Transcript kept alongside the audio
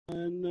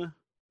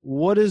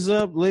What is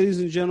up, ladies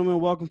and gentlemen?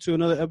 Welcome to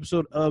another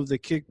episode of the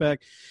Kickback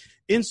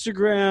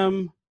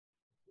Instagram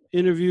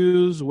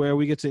interviews, where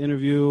we get to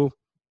interview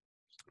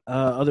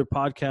other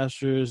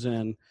podcasters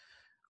and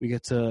we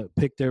get to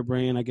pick their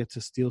brain. I get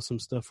to steal some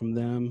stuff from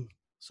them.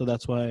 So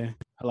that's why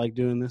I like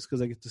doing this,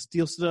 because I get to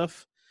steal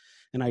stuff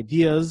and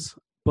ideas.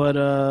 But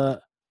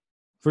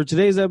for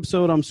today's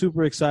episode, I'm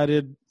super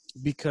excited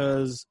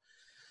because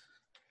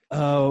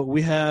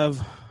we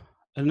have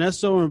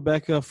Ernesto and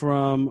Rebecca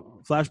from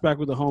Flashback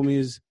with the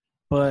Homies,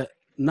 but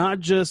not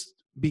just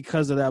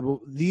because of that, but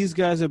these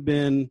guys have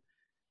been,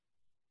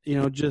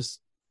 just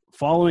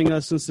following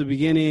us since the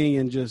beginning,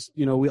 and just,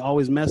 we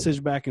always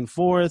message back and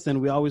forth,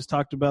 and we always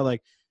talked about,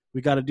 like, we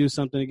got to do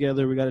something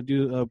together. We got to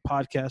do a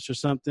podcast or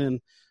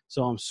something.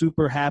 So I'm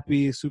super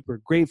happy,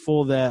 super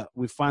grateful that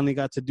we finally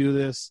got to do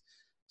this.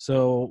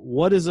 So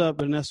what is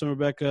up, Ernesto and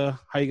Rebecca?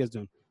 How you guys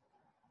doing?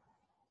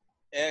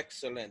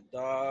 Excellent,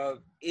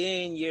 dog.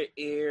 In your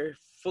ear,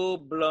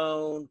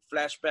 full-blown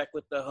Flashback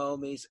with the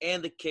Homies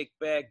and the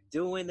Kickback,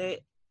 doing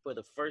it for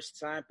the first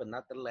time, but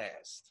not the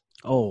last.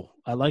 Oh,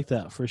 I like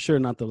that. For sure,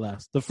 not the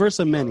last. The first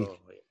of many. Oh,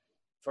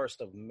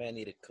 first of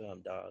many to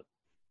come, dog.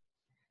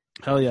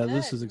 Hell yeah, Good,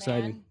 this is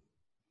exciting. Man.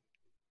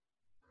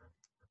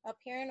 Up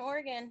here in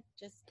Oregon,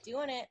 just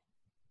doing it.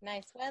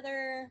 Nice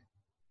weather,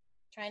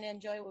 trying to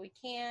enjoy what we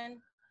can.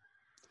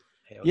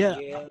 Hell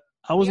yeah.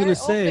 I was gonna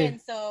say, open,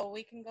 so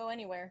we can go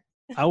anywhere.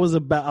 I was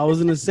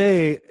gonna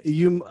say,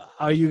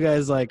 are you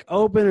guys like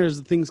open, or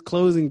is things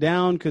closing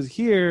down? Because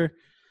here,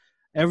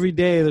 every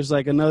day there's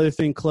like another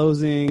thing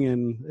closing,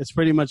 and it's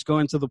pretty much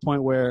going to the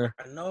point where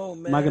I know,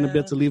 man. I'm not gonna be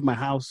able to leave my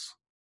house.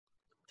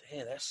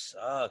 Damn, that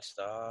sucks,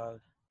 dog.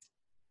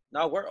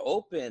 No, we're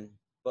open,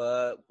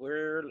 but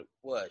we're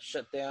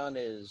shut down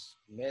is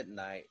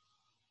midnight,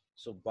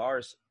 so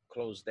bars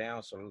close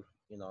down. So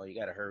you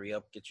got to hurry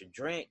up, get your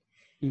drink,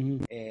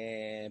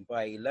 and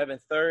by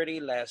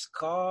 11:30, last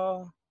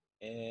call.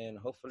 And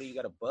hopefully you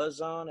got a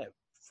buzz on at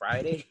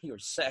Friday or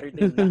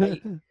Saturday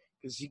night,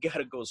 because you got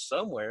to go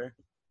somewhere.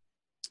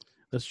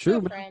 That's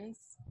true. To a friend's.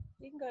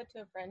 You can go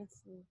to a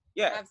friend's and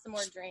have some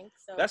more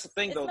drinks. So that's the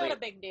thing, though. It's not a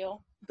big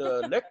deal.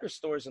 The liquor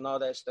stores and all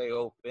that stay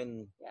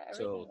open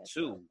till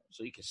 2,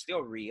 so you can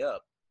still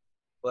re-up.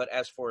 But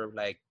as for,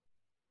 like,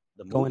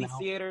 the movie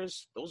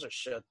theaters, those are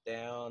shut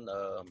down.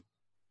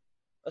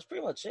 That's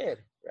pretty much it,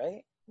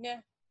 right?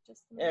 Yeah.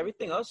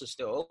 Everything else is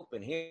still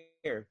open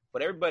here.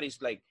 But everybody's,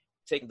 like,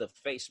 taking the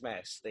face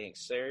mask thing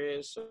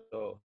serious,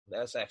 so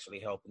that's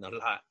actually helping a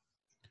lot.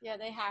 Yeah,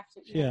 they have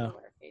to. You have to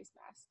wear a face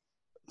mask.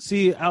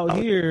 See, out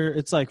here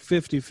it's like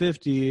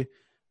 50-50,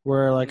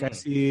 where like I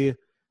see,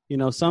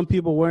 some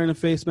people wearing a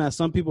face mask,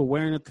 some people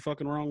wearing it the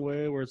fucking wrong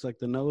way, where it's like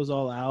the nose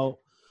all out.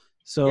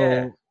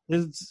 So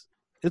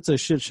it's a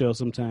shit show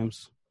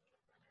sometimes.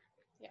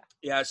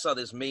 Yeah, I saw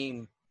this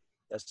meme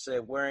that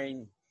said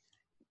wearing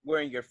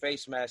your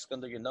face mask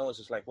under your nose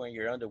is like wearing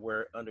your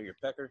underwear under your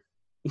pecker.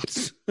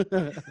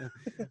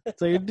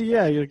 So your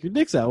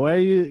dick's out. Why are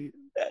you?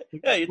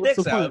 Yeah, your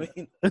dick's out. I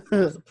mean,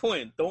 what's the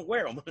point? Don't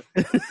wear them.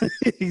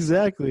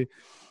 Exactly.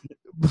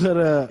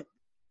 But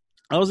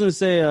I was gonna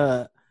say,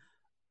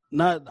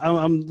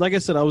 I'm like I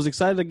said, I was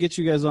excited to get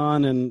you guys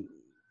on, and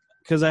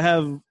because I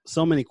have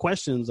so many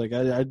questions. Like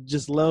I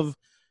just love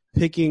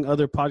picking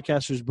other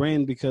podcasters'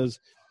 brain, because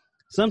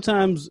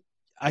sometimes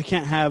I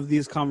can't have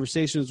these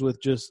conversations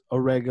with just a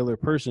regular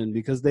person,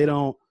 because they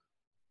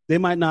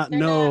might not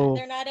know.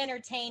 They're not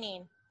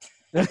entertaining.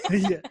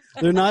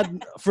 They're not.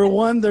 For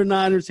one, they're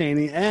not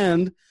entertaining,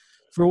 and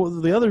for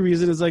the other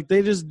reason is like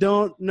they just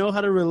don't know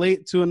how to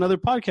relate to another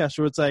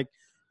podcaster. It's like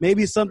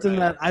maybe something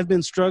that I've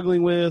been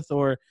struggling with,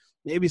 or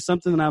maybe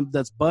something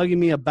that's bugging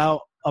me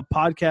about a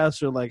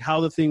podcast, or like how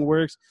the thing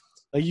works.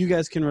 Like you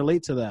guys can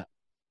relate to that.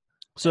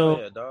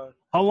 So,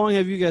 how long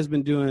have you guys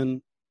been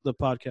doing the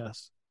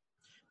podcast?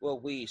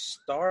 Well, we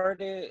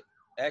started.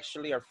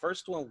 Actually, our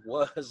first one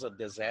was a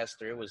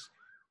disaster. It was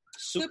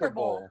Super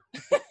Bowl.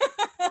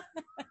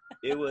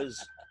 It was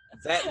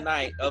that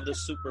night of the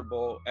Super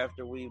Bowl,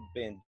 after we've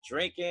been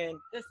drinking.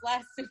 This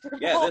last Super Bowl.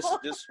 Yeah,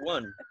 this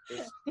one.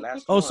 This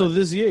last one. Oh, so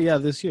this year? Yeah,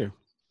 this year.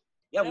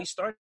 Yeah, we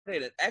started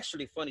it.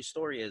 Actually, funny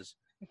story is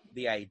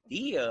the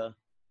idea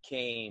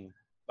came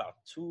about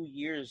 2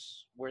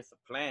 years worth of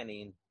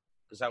planning,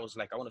 because I was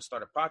like, I want to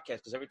start a podcast,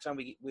 because every time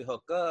we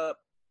hook up,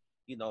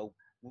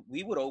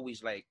 we would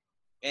always like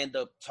end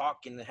up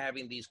talking and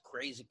having these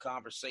crazy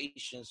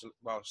conversations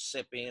while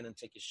sipping and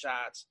taking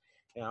shots.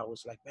 And I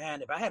was like,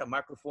 man, if I had a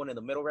microphone in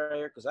the middle right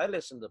here, because I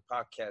listen to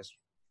podcasts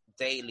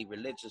daily,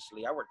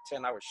 religiously. I work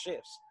 10-hour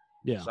shifts.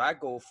 Yeah. So I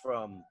go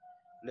from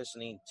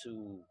listening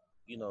to,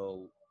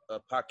 a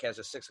podcast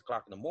at 6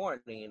 o'clock in the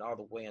morning all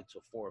the way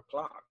until 4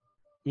 o'clock.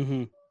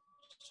 Mm-hmm.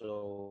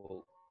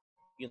 So,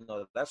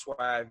 that's why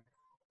I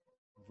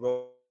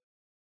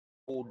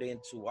rolled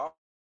into all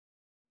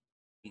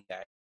you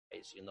guys,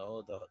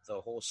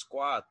 the whole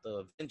squad,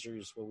 the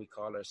Avengers, what we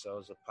call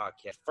ourselves, a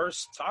podcast.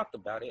 First talked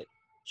about it.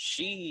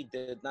 She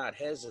did not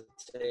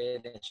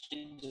hesitate, and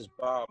she just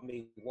bought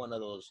me one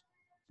of those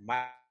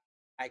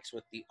mics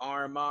with the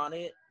arm on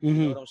it. You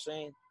know what I'm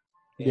saying?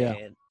 Yeah.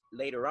 And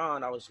later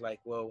on, I was like,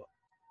 well,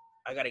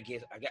 I gotta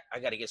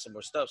get some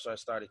more stuff. So I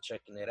started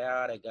checking it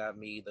out. I got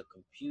me the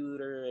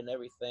computer and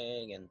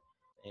everything, and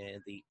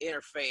the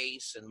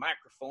interface and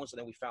microphones. And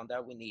then we found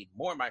out we need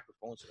more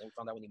microphones. And then we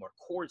found out we need more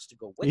cords to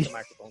go with the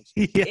microphones.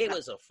 Yeah. It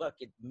was a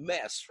fucking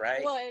mess,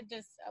 right? Well, it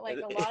just like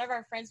a lot of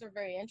our friends were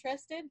very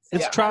interested. So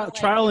It's I was like,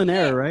 trial and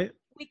error, right?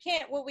 We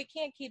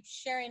can't keep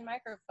sharing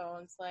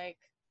microphones. Like,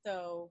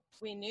 so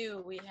we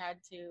knew we had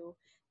to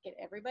get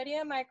everybody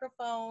a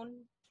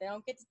microphone. They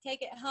don't get to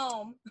take it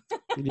home.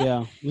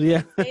 Yeah.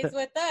 It stays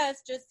with us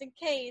just in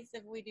case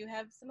if we do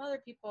have some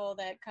other people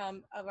that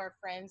come of our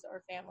friends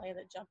or family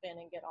that jump in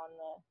and get on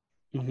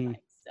the mic.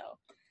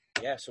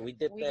 So yeah, so we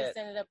did we that. just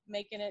ended up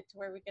making it to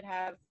where we could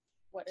have,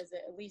 what is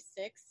it, at least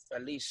six?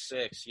 At least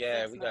six.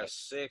 Yeah, we got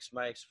 6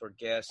 mics for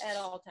guests at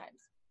all times.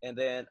 And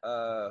then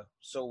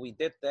so we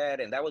did that,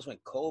 and that was when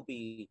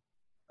Kobe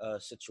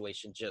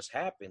situation just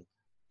happened.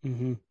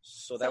 Mm-hmm.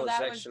 So that was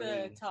actually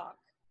the talk.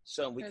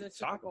 Something we could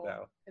talk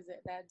about. Because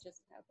that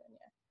just happened,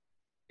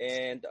 yeah.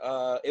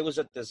 And it was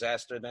a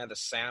disaster, man. The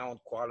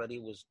sound quality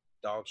was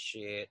dog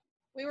shit.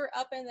 We were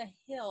up in the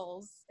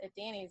hills at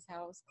Danny's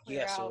house.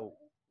 Clear out. So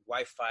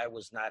Wi-Fi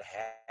was not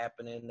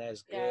happening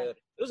as good. Yeah.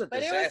 It was a disaster.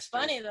 But it was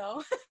funny,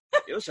 though.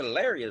 It was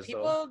hilarious,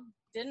 People though.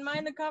 didn't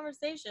mind the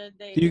conversation.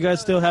 Do you guys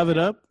still have it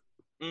up?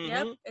 Mm-hmm.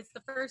 Yep, it's the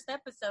first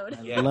episode.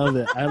 I love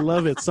it. I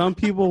love it. Some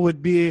people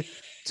would be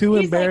too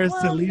embarrassed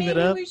to leave it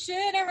up. We should,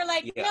 and we're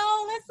like,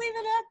 no, let's leave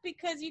it up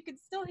because you can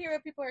still hear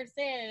what people are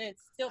saying, and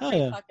it's still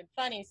pretty fucking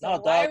funny. So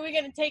why are we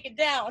gonna take it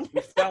down? We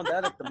found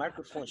out that the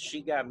microphone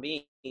she got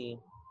me,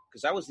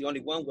 because I was the only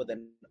one with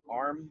an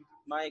arm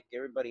mic.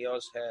 Everybody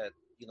else had,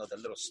 the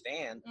little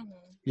stand. Mm-hmm.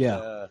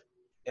 Yeah.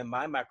 And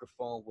my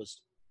microphone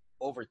was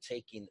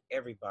overtaking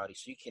everybody,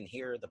 so you can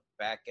hear the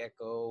back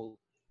echo.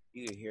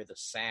 You could hear the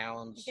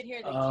sounds. You could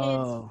hear the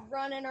kids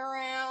running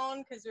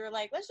around because we were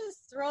like, let's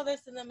just throw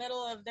this in the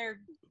middle of their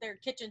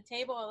kitchen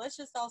table and let's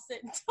just all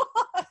sit and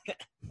talk.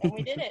 And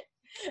we did it.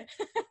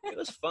 It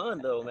was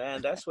fun, though,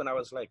 man. That's when I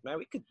was like, man,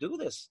 we could do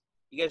this.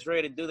 You guys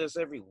ready to do this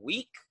every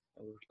week?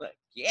 And we were like,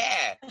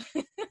 yeah.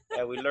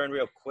 And we learned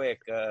real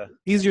quick.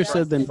 Easier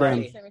said than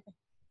done.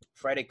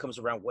 Friday comes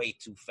around way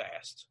too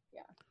fast.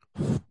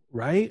 Yeah.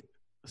 Right?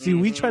 See,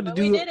 we tried to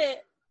do we did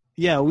it.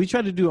 Yeah, we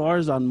tried to do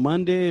ours on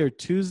Monday or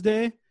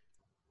Tuesday.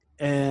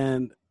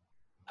 And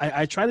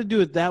I try to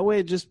do it that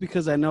way just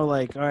because I know,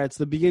 like, all right, it's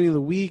the beginning of the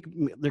week.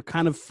 They're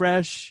kind of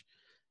fresh.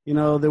 They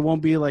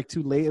won't be, like,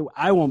 too late.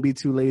 I won't be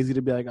too lazy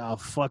to be like, oh,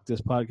 fuck this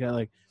podcast.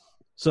 Like,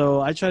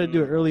 so I try to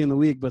do it early in the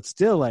week. But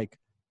still, like,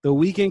 the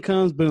weekend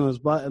comes, boom,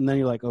 and then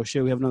you're like, oh,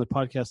 shit, we have another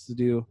podcast to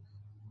do.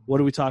 What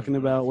are we talking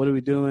about? What are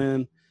we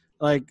doing?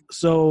 Like,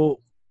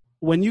 so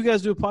when you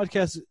guys do a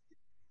podcast,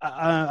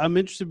 I'm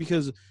interested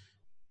because –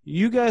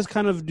 you guys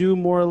kind of do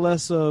more or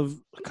less of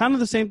kind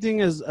of the same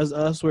thing as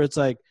us, where it's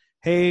like,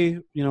 hey,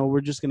 we're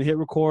just going to hit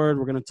record.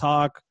 We're going to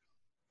talk.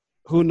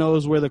 Who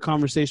knows where the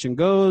conversation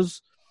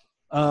goes?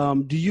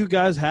 Do you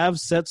guys have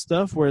set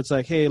stuff where it's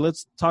like, hey,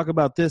 let's talk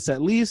about this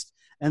at least,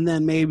 and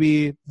then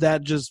maybe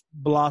that just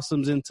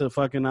blossoms into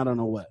fucking I don't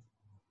know what?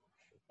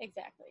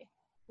 Exactly.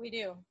 We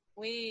do.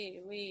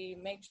 We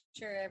make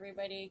sure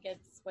everybody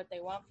gets what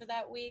they want for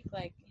that week.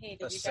 Like, hey,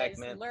 did you guys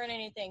learn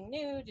anything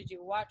new? Did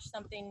you watch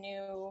something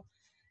new?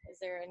 Is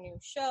there a new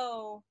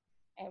show?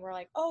 And we're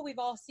like, oh, we've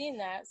all seen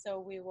that, so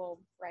we will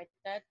write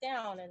that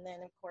down. And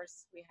then, of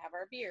course, we have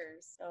our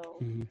beers. So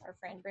our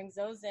friend brings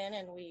those in,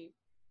 and we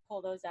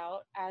pull those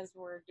out as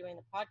we're doing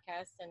the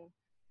podcast and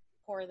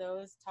pour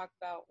those, talk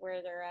about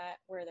where they're at,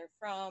 where they're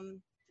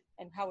from,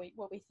 and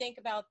what we think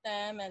about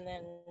them. And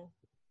then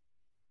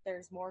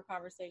there's more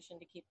conversation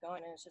to keep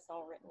going, and it's just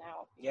all written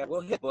out. Yeah,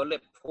 we'll hit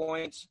bullet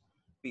points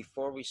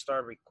before we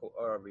start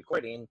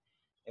recording,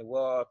 and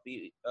we'll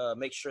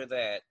make sure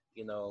that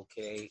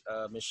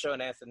Michelle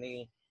and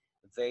Anthony,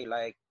 they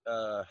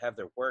have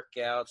their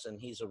workouts, and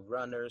he's a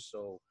runner,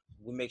 so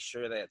we make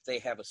sure that they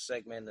have a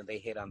segment and they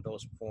hit on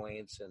those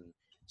points. And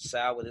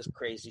Sal with his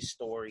crazy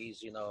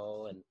stories,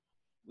 and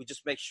we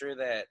just make sure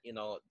that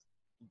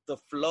the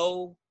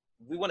flow.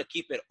 We want to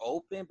keep it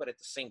open, but at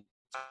the same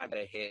time,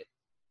 that hit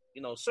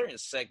certain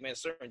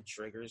segments, certain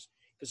triggers.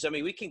 Because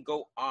we can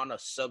go on a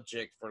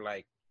subject for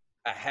like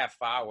a half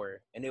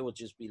hour, and it will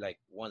just be like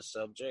one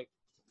subject.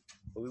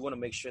 But we want to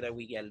make sure that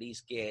we at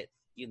least get,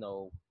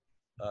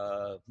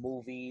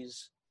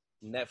 movies,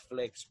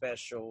 Netflix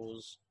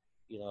specials,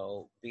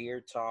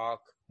 beer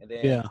talk. And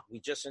then we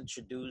just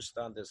introduced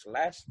on this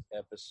last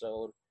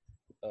episode,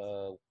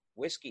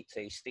 whiskey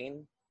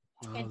tasting.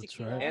 And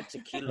tequila. Right. And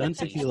tequila. And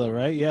tequila,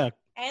 right? Yeah.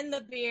 And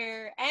the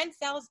beer, and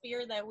Sal's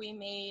beer that we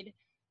made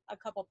a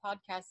couple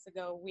podcasts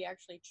ago, we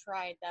actually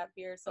tried that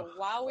beer. So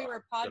while we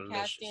were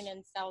podcasting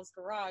in Sal's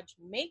garage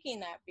making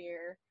that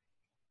beer,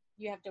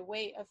 you have to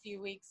wait a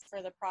few weeks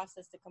for the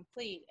process to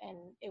complete, and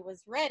it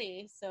was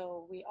ready.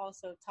 So we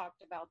also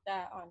talked about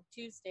that on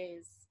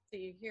Tuesdays. So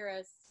you hear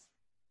us.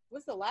 It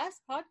was the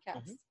last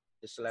podcast. Mm-hmm.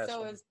 This last so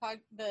one. it was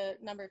the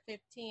number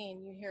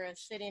 15. You hear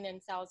us sitting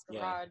in Sal's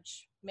garage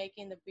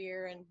making the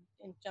beer and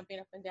jumping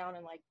up and down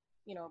and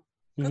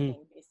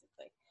cooking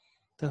basically.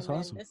 That's and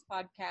awesome. then this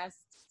podcast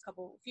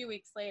few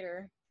weeks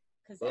later,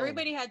 because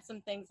everybody had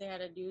some things they had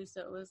to do,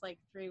 so it was like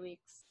 3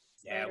 weeks.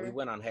 Yeah, later. we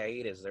went on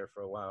hiatus there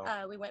for a while.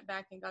 We went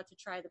back and got to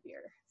try the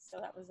beer, so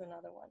that was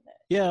another one that.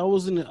 Yeah, I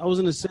was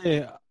gonna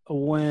say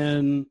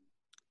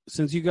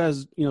since you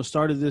guys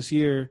started this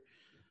year,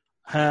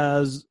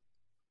 have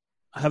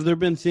there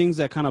been things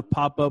that kind of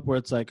pop up where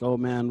it's like, oh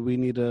man, we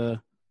need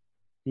to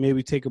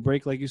maybe take a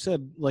break, like you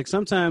said, like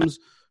sometimes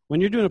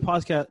when you're doing a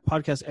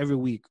podcast every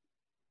week,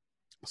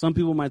 some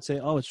people might say,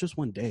 oh, it's just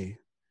one day.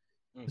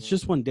 Mm-hmm. It's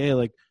just one day.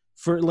 Like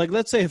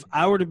let's say if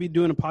I were to be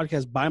doing a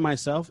podcast by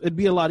myself, it'd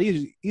be a lot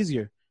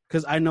easier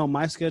because I know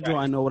my schedule.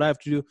 Right. I know what I have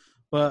to do.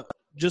 But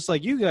just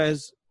like you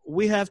guys,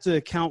 we have to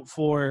account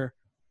for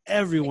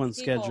everyone's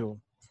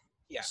schedule.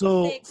 Yeah.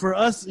 So for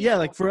us,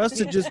 like for us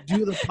to just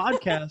do the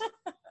podcast,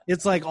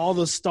 it's like all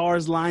the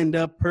stars lined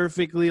up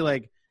perfectly.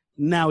 Like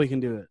now we can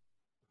do it.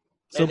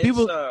 So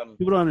people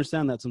don't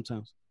understand that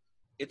sometimes.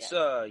 It's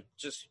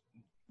just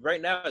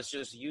right now. It's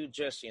just you,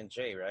 Jesse, and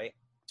Jay, right?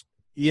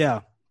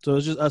 Yeah. So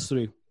it's just us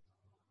three.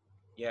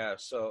 Yeah.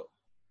 So,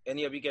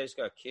 any of you guys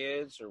got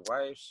kids or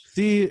wives?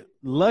 See,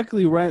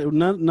 luckily,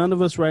 none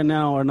of us right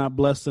now are not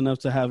blessed enough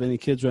to have any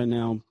kids right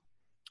now.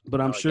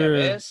 But I'm sure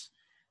that's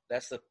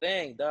the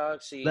thing,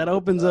 dog. See, that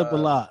opens up a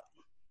lot.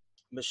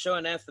 Michelle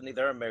and Anthony,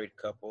 they're a married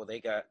couple. They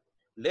got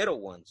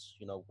little ones.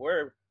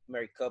 We're a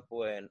married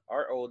couple, and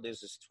our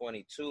oldest is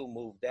 22,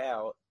 moved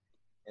out,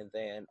 and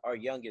then our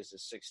youngest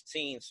is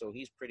 16. So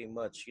he's pretty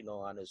much,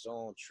 on his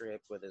own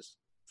trip with his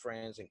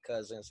friends and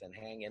cousins and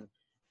hanging.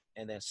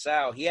 And then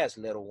Sal, he has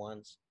little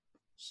ones.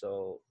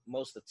 So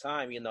most of the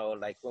time,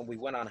 like when we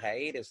went on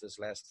hiatus this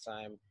last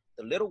time,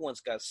 the little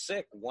ones got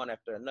sick one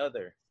after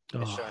another.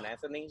 Michelle and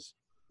Anthony's.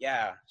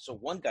 Yeah. So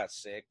one got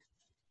sick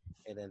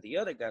and then the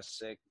other got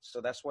sick. So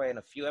that's why in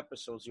a few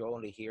episodes, you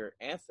only hear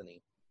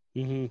Anthony.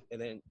 Mm-hmm.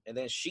 And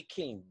then she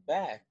came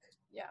back.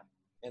 Yeah.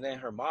 And then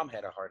her mom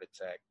had a heart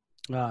attack.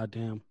 Ah,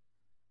 damn.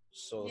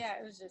 So yeah,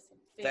 it was just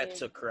that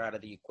took her out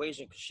of the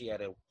equation because she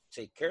had to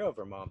take care of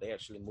her mom. They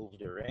actually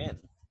moved her in.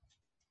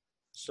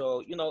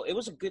 So, it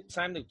was a good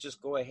time to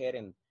just go ahead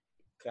and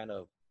kind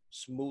of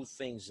smooth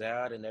things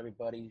out and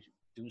everybody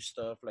do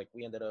stuff. Like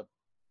we ended up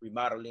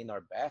remodeling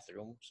our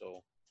bathroom.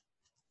 So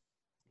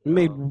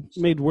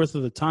made worth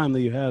of the time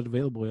that you had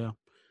available. Yeah.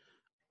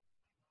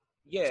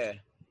 Yeah.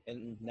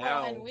 And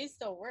now, and we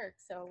still work.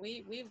 So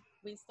we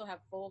still have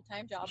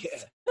full-time jobs.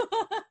 Yeah.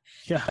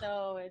 Yeah.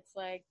 So it's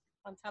like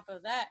on top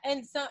of that,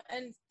 and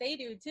they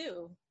do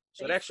too.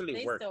 So it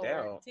actually worked out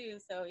work too.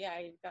 So yeah,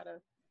 you've got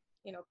to,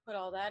 put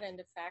all that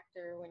into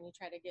factor when you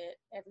try to get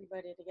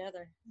everybody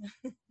together.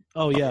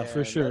 Oh yeah,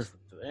 for sure.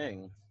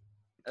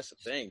 That's the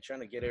thing.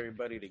 Trying to get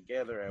everybody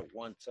together at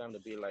one time to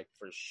be like,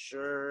 for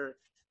sure,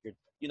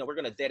 we're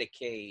going to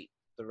dedicate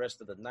the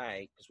rest of the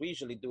night because we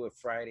usually do it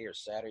Friday or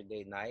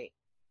Saturday night.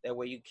 That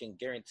way you can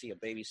guarantee a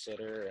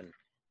babysitter and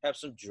have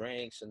some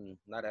drinks and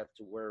not have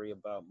to worry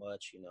about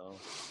much,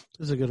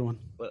 This is a good one.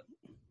 But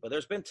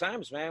there's been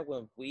times, man,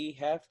 when we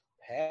have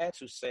had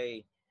to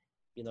say,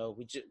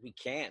 we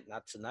can't,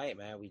 not tonight,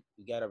 man. We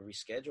got to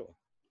reschedule.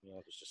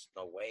 There's just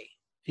no way.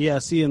 Yeah,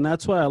 see, and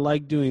that's why I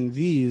like doing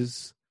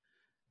these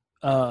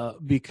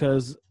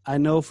because I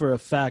know for a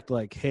fact,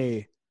 like,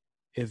 hey,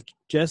 if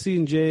Jesse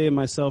and Jay and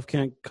myself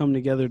can't come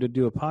together to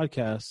do a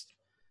podcast,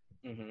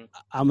 mm-hmm.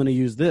 I'm going to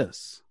use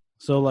this.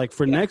 So, like,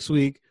 for next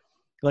week,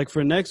 I'm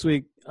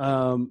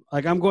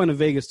going to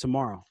Vegas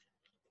tomorrow.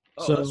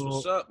 Oh, so, that's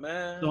what's up,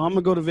 man. So I'm going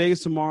to go to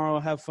Vegas tomorrow,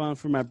 have fun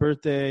for my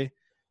birthday,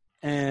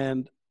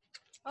 and...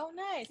 Oh,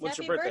 nice. What's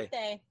Happy your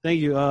birthday? Thank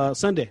you.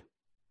 Sunday.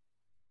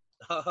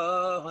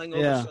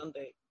 Hangover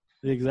Sunday.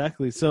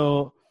 Exactly.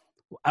 So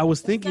I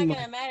was thinking... It's not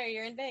going to matter.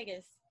 You're in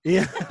Vegas.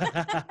 Yeah.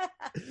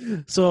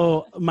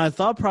 So my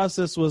thought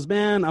process was,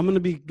 man, I'm going to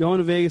be going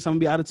to Vegas. I'm going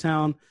to be out of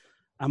town.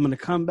 I'm going to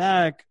come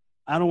back.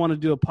 I don't want to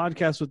do a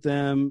podcast with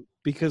them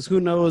because who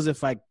knows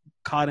if I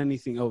caught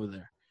anything over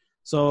there.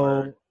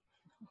 So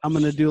I'm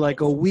going to do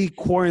like a week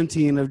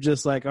quarantine of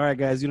just like, all right,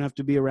 guys, you don't have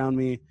to be around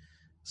me.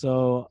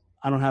 So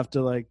I don't have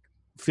to like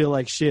feel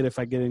like shit if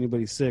I get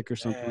anybody sick or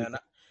something. And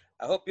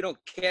I hope you don't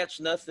catch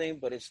nothing,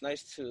 but it's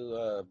nice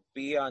to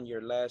be on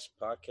your last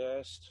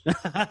podcast.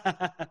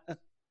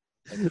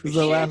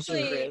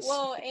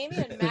 Well, Amy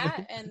and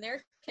Matt and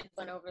their kids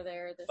went over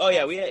there this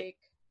week.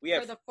 We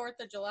have for the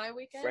 4th of July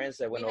weekend. Friends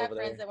that went over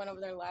there. Friends that went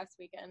over there last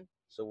weekend.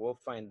 So we'll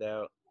find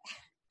out.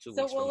 So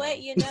we'll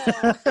let you know.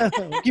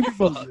 Keep it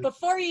posted.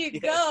 Before you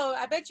go,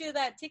 I bet you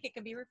that ticket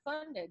can be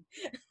refunded.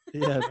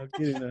 Yeah, no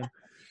kidding.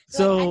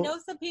 So I know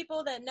some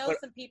people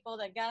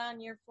that got on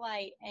your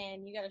flight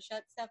and you got to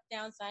shut stuff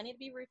down. So I need to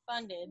be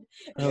refunded.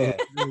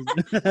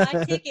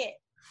 My ticket.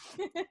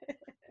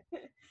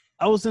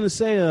 I was going to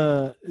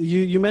say,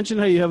 you mentioned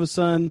how you have a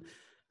son.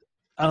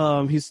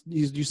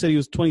 You said he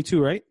was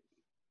 22, right?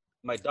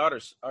 Our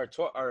daughter's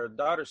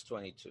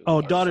 22.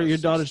 Oh, your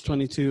daughter's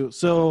 22.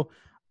 So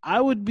I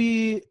would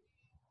be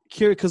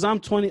curious because I'm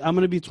 20. I'm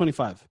going to be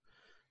 25.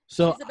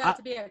 So he's about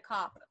to be a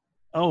cop.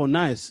 Oh,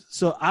 nice.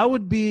 So I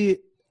would be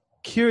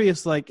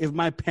curious, like if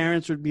my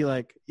parents would be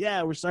like,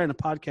 "Yeah, we're starting a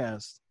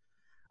podcast."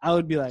 I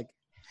would be like,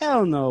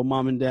 hell no,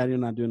 Mom and Dad, you're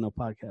not doing no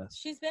podcast.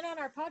 She's been on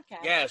our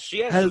podcast. Yeah,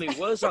 she actually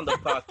was on the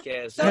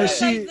podcast. So Has is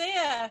she-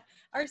 Isaiah.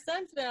 Our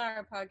son's been on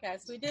our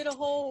podcast. We did a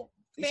whole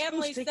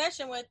family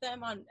session with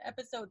them on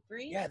episode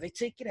 3. Yeah, they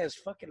take it as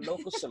fucking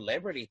local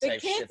celebrity The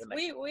type kids, shit.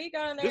 Like, we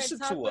got on there listen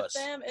and talked to with us.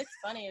 them. It's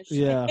funny as shit.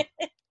 Yeah.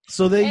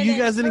 So And you then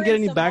guys didn't her get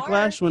and any Samar-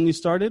 backlash when you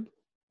started?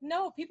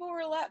 No, people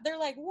were they're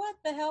like, what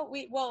the hell?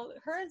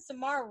 Her and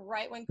Samar,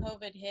 right when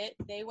COVID hit,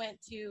 they went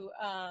to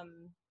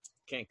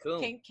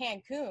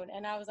Cancun.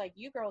 And I was like,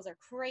 you girls are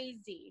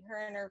crazy.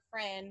 Her and her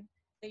friend,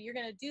 that you're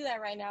going to do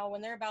that right now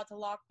when they're about to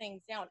lock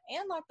things down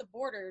and lock the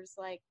borders.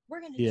 Like,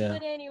 we're going to do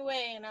it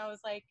anyway. And I was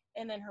like,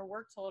 and then her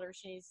work told her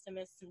she needs to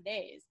miss some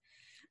days.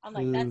 I'm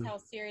like, that's how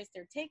serious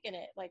they're taking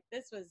it. Like,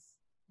 this was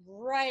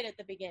right at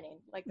the beginning,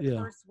 like the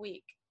first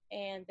week.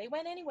 And they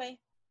went anyway.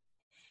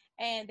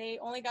 And they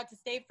only got to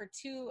stay for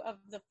 2 of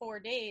the 4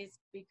 days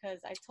because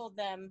I told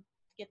them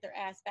to get their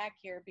ass back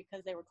here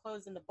because they were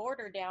closing the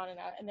border down.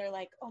 And they're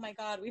like, oh, my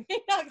God, we may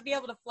not be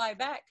able to fly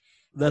back.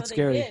 That's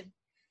scary. Did.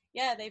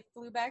 Yeah, they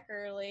flew back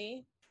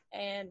early.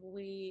 And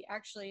we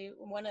actually,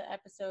 in one of the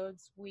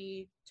episodes,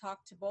 we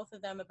talked to both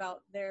of them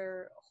about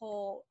their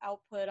whole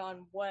output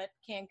on what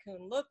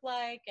Cancun looked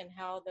like and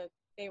how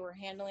they were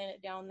handling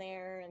it down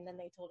there. And then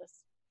they told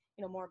us,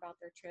 more about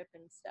their trip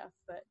and stuff.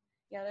 But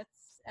yeah,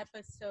 that's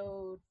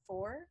episode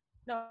 4.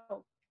 No,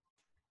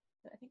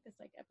 I think that's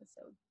like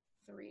episode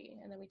 3.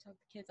 And then we talked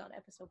to kids on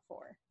episode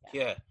 4.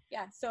 Yeah.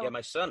 So yeah,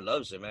 my son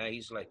loves it, man.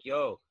 He's like,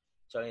 yo,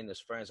 telling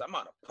his friends, I'm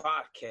on a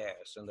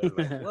podcast. And they're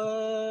like,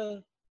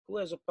 what? Who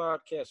has a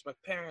podcast? My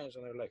parents.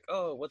 And they're like,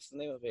 oh, what's the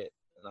name of it?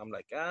 And I'm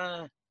like,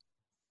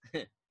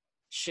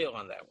 chill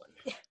on that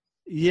one.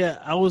 Yeah,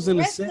 I was going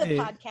to say. The say.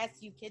 rest of the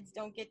podcast you kids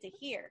don't get to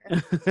hear.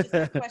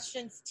 Just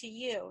questions to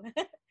you.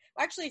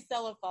 Actually,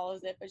 Stella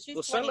follows it, but she's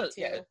 22.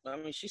 Yeah, I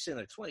mean, she's in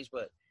her 20s,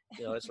 but,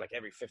 it's like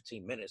every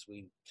 15 minutes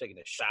we taking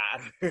a shot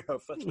or a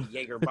fucking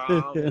Jaeger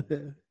bomb.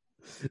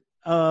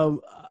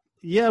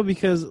 Yeah,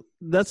 because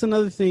that's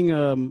another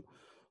thing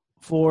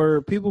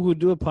for people who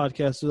do a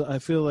podcast. I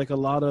feel like a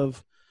lot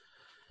of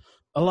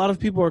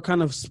people are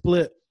kind of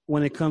split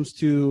when it comes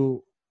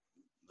to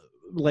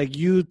like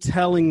you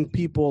telling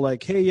people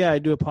like, hey, yeah, I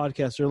do a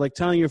podcast, or like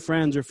telling your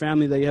friends or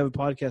family that you have a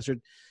podcast, or,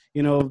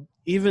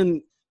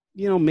 even,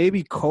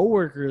 maybe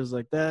coworkers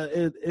like that.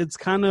 It's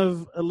kind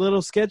of a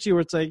little sketchy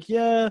where it's like,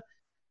 yeah,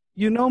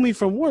 you know me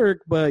from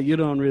work, but you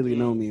don't really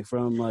know me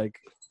from like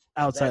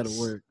outside of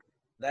work.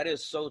 That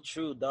is so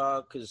true,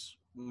 dog, because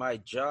my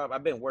job,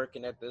 I've been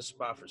working at this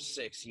spot for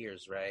 6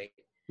 years, right?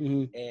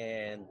 Mm-hmm.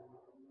 And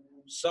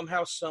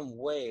somehow, some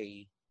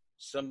way,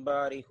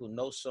 somebody who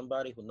knows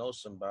somebody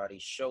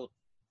showed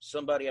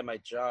somebody at my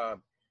job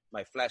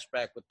my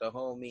Flashback with the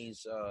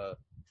homies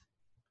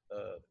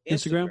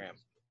Instagram.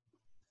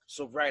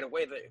 So right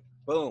away,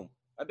 boom.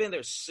 I've been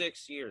there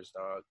 6 years,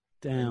 dog.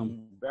 Damn.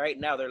 And right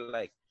now, they're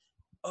like,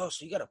 oh,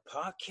 so you got a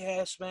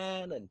podcast,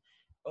 man? And,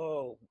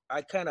 oh,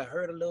 I kind of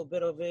heard a little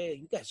bit of it.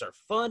 You guys are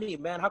funny,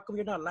 man. How come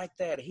you're not like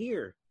that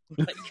here?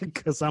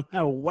 Because I'm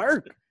at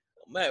work.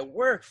 I'm at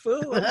work,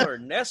 fool. I'm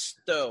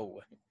Ernesto.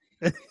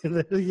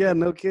 Yeah,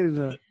 no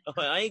kidding.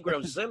 I ain't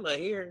Grumzilla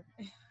here.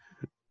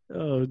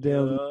 Oh,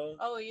 damn.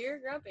 Oh, you're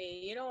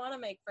grumpy. You don't want to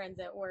make friends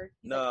at work.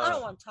 He's No. like, I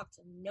don't want to talk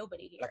to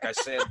nobody here. Like I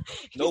said,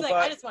 nobody.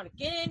 Like, I just want to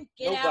get in,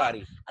 get out.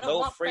 I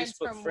don't want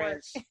Facebook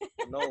friends,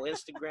 no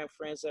Instagram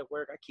friends at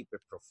work. I keep it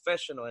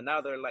professional. And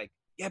now they're like,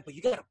 yeah, but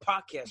you got a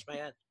podcast,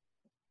 man.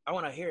 I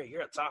want to hear it.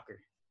 You're a talker.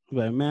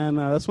 Like, man,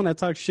 that's when I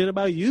talk shit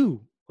about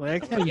you.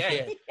 Like,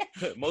 yeah.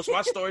 Most of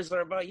my stories are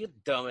about you,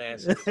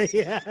 dumbass.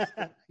 Yeah,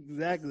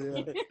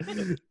 exactly.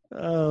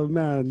 Oh,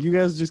 man. You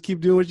guys just keep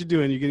doing what you're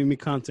doing. You're getting me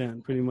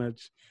content, pretty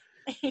much.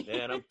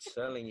 Man, I'm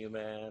telling you,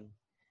 man.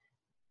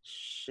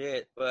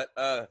 Shit. But,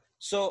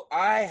 so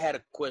I had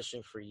a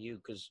question for you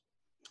because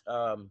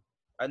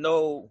I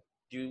know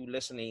you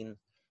listening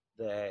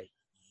that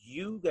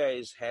you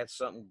guys had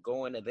something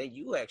going and then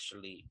you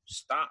actually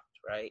stopped,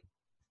 right?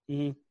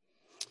 Mm-hmm.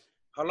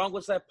 How long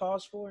was that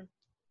pause for?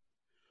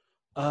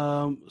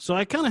 So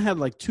I kind of had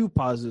like 2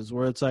 pauses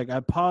where it's like I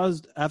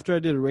paused after I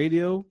did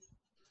radio.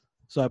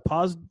 So I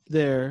paused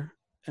there,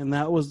 and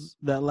that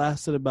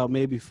lasted about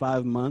maybe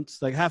 5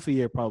 months, like half a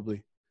year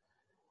probably.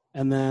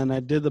 And then I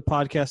did the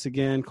podcast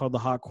again called The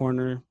Hot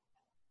Corner.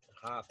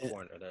 Hot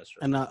Corner, that's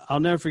right. And I'll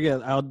never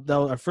forget.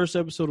 Our first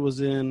episode was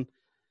in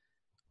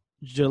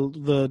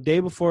the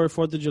day before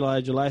 4th of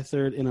July, July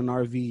 3rd, in an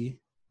RV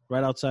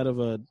right outside of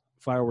a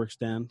fireworks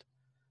stand.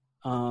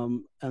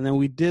 And then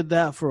we did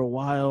that for a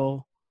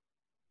while,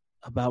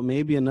 about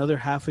maybe another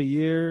half a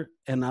year.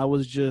 And I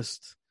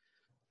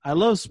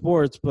love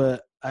sports,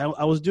 but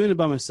I was doing it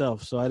by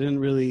myself. So I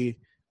really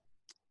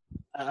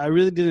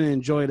didn't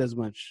enjoy it as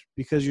much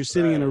because you're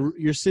sitting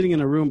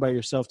in a room by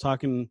yourself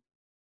talking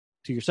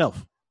to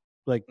yourself.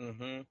 Like,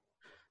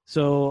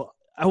 So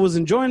I was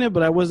enjoying it,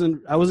 but I was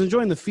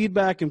enjoying the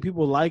feedback and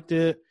people liked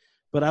it,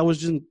 but I was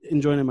just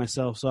enjoying it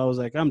myself. So I was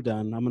like, I'm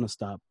done. I'm going to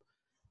stop.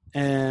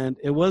 And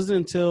it wasn't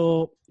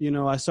until,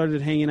 I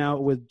started hanging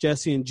out with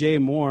Jesse and Jay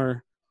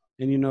more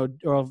and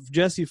or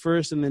Jesse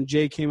first, and then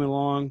Jay came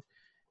along,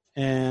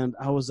 and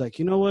I was like,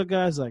 you know what,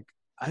 guys, like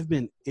I've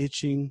been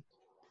itching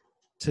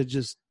to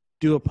just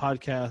do a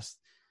podcast.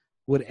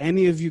 Would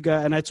any of you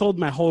guys? And I told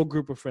my whole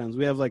group of friends.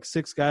 We have like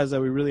 6 guys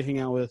that we really hang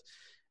out with,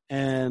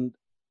 and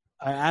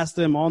I asked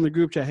them all in the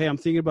group chat, hey, I'm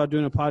thinking about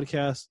doing a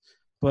podcast,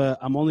 but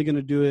I'm only going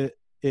to do it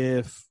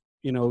if,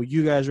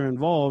 you guys are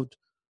involved.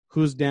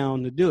 Who's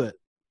down to do it?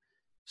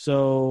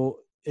 So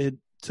it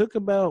took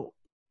about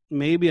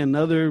maybe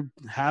another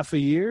half a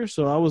year.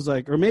 So I was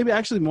like, or maybe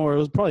actually more, it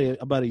was probably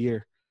about a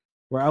year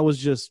where I was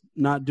just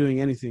not doing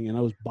anything. And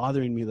it was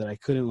bothering me that I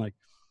couldn't like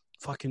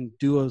fucking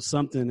do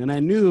something. And I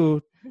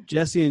knew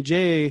Jesse and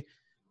Jay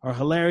are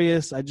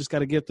hilarious. I just got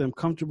to get them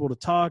comfortable to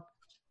talk.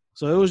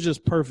 So it was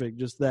just perfect.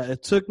 Just that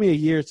it took me a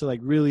year to like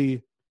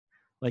really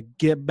like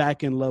get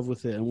back in love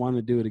with it and want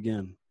to do it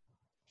again.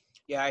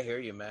 Yeah, I hear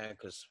you, man.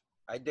 Because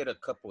I did a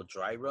couple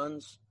dry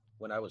runs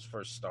when I was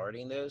first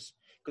starting this.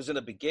 Because in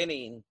the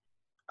beginning,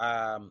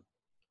 I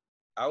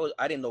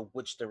didn't know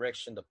which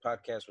direction the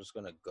podcast was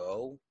going to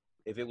go.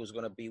 If it was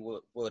going to be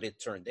what it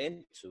turned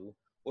into,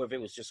 or if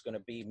it was just going to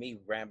be me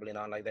rambling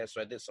on like that.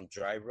 So I did some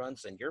dry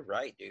runs, and you're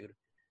right, dude.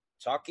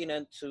 Talking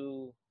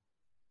into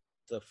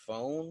the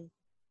phone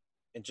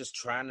and just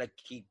trying to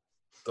keep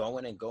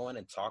going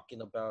and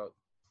talking about,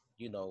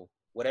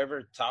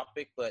 whatever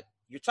topic, but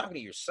you're talking to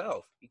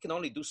yourself. You can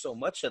only do so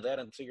much of that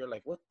until you're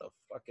like, what the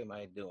fuck am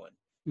I doing?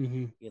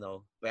 Mm-hmm.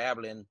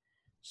 Babbling.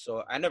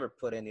 So I never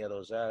put any of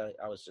those out.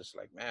 I was just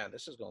like, man,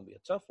 this is going to be a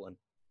tough one.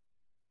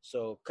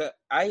 So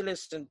I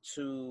listened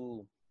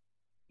to,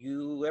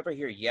 you ever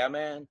hear Yeah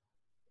Man,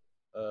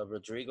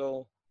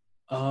 Rodrigo?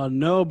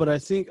 No, but I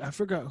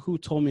forgot who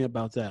told me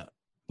about that,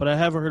 but I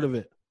haven't heard of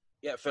it.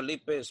 Yeah,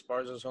 Felipe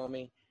Esparza's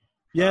homie.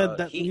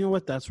 Yeah, you know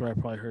what? That's where I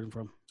probably heard him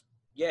from.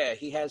 Yeah,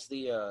 he has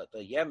the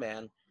Yeah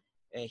Man,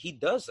 and he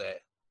does that.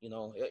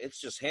 It's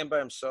just him by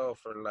himself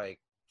for like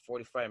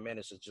 45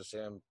 minutes. It's just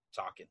him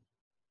talking.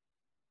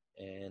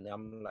 And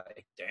I'm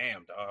like,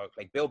 damn, dog.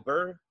 Like Bill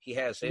Burr, he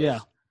has his. Yeah.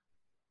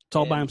 It's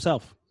all by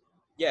himself.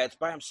 Yeah, it's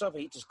by himself.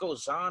 And he just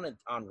goes on and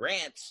on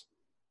rants.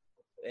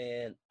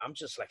 And I'm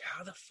just like,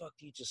 how the fuck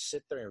do you just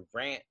sit there and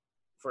rant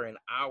for an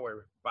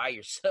hour by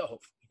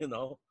yourself,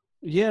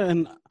 Yeah,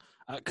 and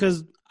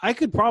because I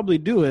could probably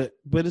do it,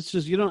 but it's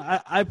just,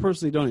 I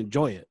personally don't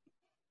enjoy it.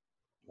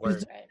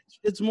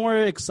 It's more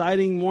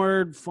exciting,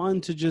 more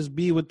fun to just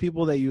be with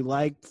people that you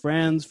like,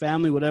 friends,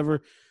 family,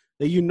 whatever,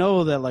 that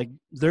that like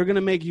they're going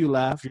to make you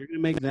laugh, you're going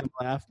to make them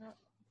laugh.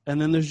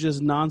 And then there's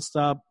just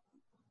nonstop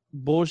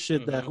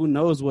bullshit that who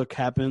knows what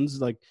happens,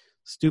 like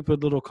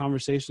stupid little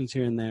conversations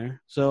here and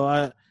there.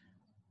 So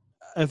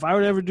if I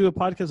would ever do a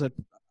podcast,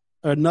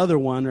 another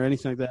one or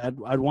anything like that,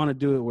 I'd want to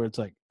do it where it's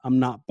like I'm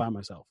not by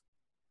myself.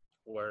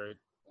 Word.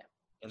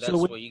 And that's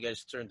what you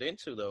guys turned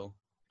into, though.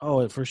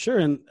 Oh, for sure.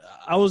 And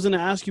I was going to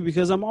ask you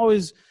because I'm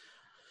always,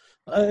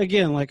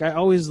 again, like I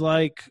always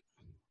like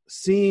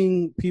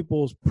seeing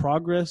people's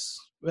progress.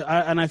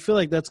 And I feel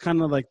like that's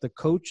kind of like the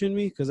coach in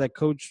me because I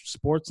coach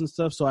sports and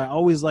stuff. So I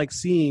always like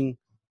seeing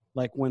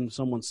like when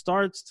someone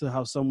starts to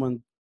how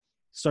someone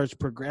starts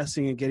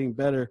progressing and getting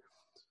better.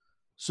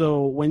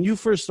 So when you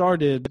first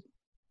started,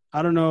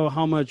 I don't know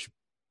how much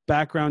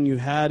background you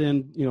had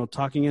in,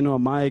 talking into a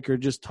mic or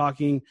just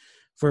talking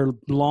for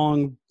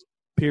long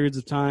periods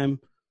of time.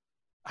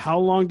 How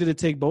long did it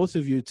take both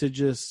of you to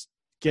just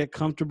get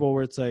comfortable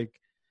where it's like,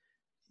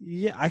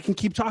 yeah, I can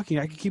keep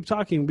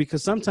talking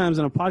because sometimes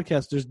in a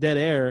podcast there's dead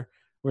air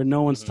where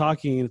no one's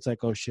talking and it's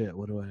like, oh shit,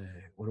 what do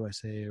I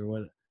say or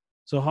what?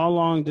 So how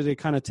long did it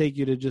kind of take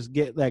you to just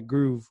get that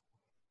groove?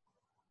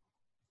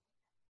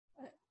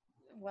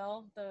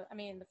 Well, the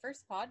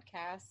first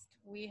podcast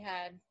we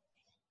had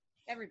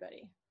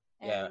everybody,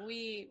 and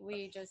we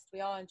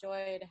all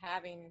enjoyed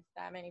having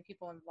that many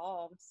people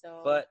involved.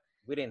 So, but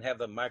we didn't have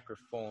the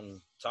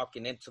microphone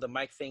talking into the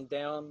mic thing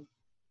down,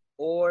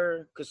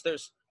 or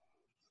because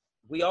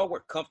we all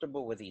were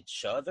comfortable with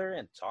each other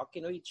and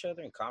talking to each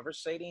other and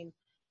conversating,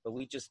 but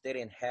we just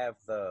didn't have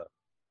the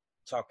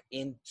talk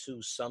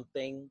into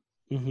something.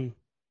 Mm-hmm.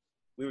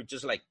 We would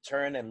just like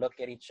turn and look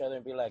at each other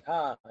and be like,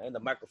 huh? And the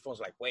microphone's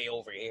like way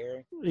over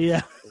here.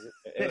 Yeah.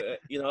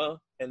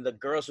 And the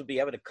girls would be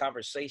having a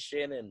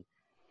conversation and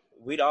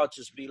we'd all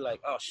just be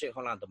like, oh shit,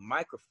 hold on. The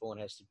microphone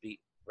has to be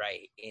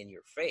right in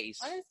your face.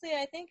 Honestly,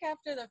 I think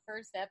after the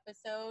first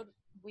episode,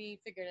 we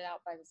figured it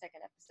out by the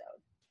second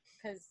episode.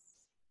 Because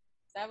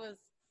that was,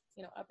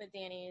 up at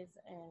Danny's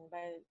and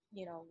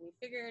we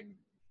figured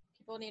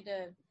people need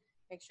to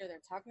make sure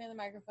they're talking to the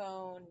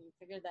microphone. We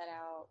figured that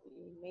out.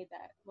 We made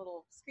that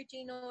little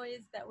screechy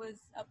noise that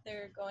was up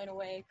there going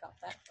away, got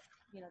that,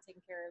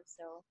 taken care of.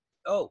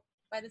 So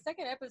by the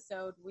second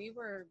episode, we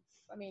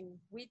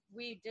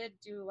did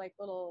do like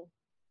little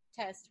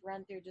test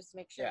run through just to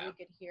make sure we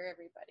could hear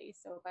everybody.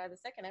 So by the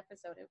second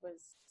episode, it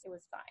was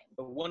fine.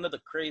 But one of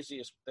the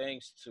craziest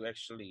things to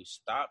actually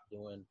stop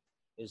doing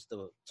is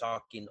the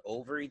talking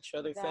over each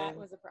other thing. That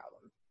was a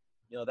problem.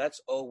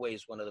 That's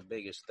always one of the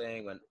biggest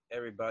things when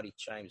everybody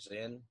chimes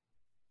in.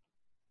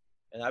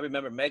 And I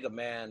remember Mega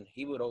Man,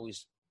 he would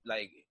always,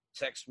 like,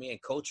 text me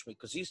and coach me,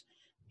 because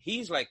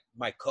he's like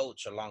my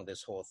coach along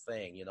this whole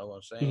thing. You know what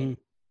I'm saying?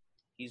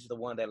 He's the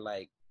one that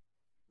like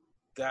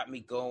got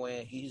me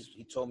going.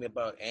 He told me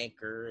about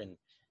Anchor and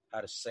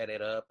how to set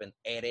it up and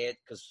edit,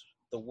 because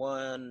there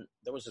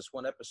was this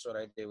one episode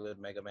I did with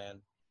Mega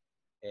Man,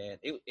 and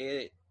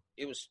it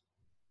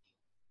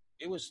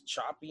was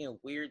choppy and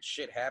weird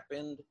shit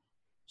happened.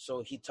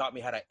 So he taught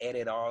me how to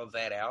edit all of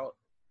that out,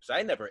 because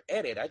I never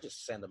edit. I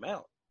just send them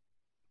out.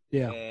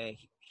 Yeah. And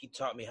he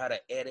taught me how to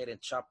edit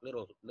and chop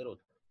little,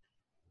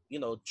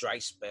 dry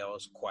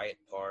spells, quiet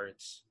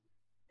parts,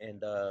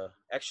 and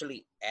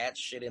actually add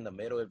shit in the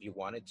middle if you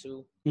wanted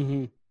to.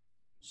 Mm-hmm.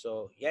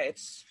 So yeah,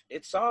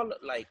 it's all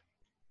like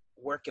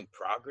work in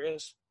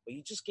progress, but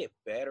you just get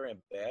better and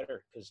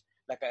better. Because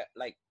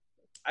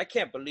I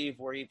can't believe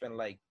we're even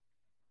like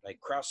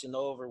crossing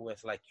over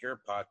with like your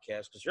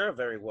podcast, because you're a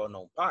very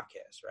well-known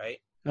podcast, right?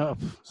 Oh,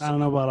 I don't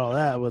know about all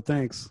that, but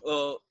thanks.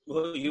 Well,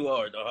 you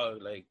are, dog.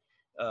 Like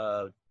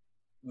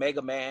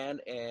Mega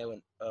Man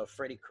and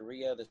Freddie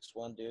Correa, this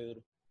one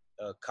dude,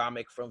 a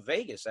comic from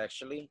Vegas,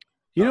 actually.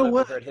 You know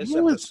what? You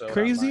know what's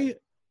crazy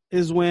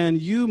is when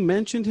you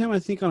mentioned him, I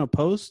think on a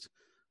post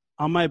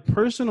on my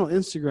personal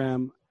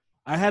Instagram,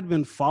 I had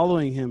been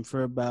following him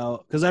for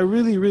because I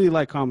really, really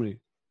like comedy.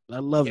 I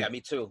love it. Yeah, me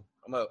too.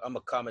 I'm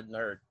a comic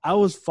nerd. I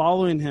was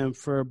following him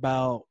for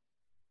about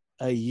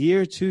a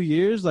year, 2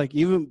 years. Like,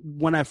 even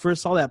when I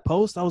first saw that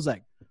post, I was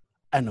like,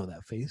 I know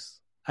that face.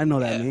 I know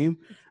that name.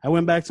 I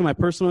went back to my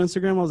personal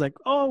Instagram. I was like,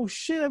 oh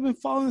shit, I've been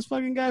following this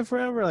fucking guy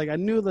forever. Like, I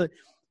knew that.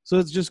 So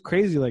it's just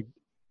crazy. Like,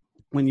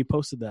 when you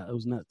posted that, it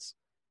was nuts.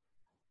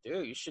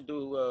 Dude, you should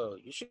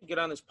get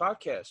on this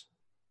podcast.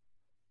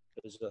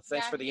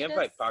 Thanks for the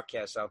invite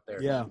podcast out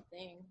there. Yeah.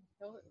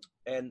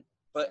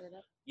 But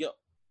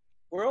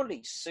we're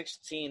only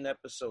 16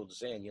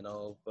 episodes in,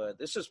 but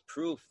this is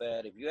proof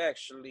that if you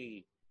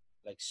actually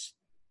like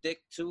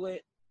stick to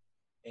it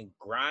and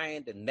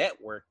grind and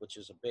network, which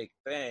is a big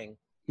thing,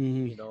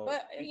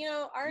 But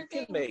our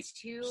thing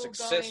too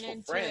going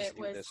into it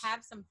was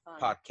have some fun.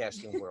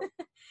 Podcasting world.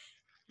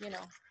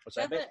 What's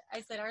that?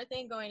 I said our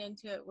thing going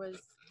into it was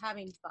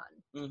having fun.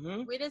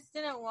 Mm-hmm. We just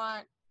didn't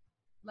want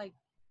like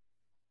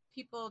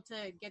people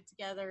to get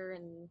together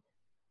and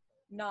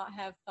not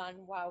have fun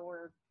while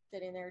we're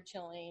sitting there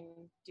chilling,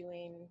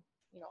 doing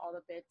all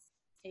the bits,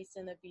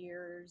 tasting the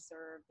beers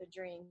or the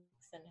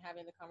drinks and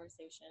having the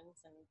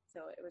conversations. And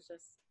so it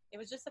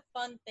was just a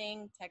fun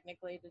thing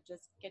technically to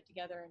just get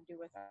together and do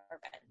with our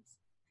friends.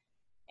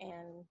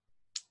 And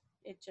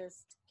it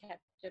just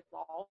kept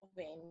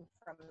evolving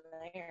from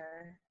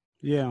there.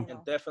 Yeah.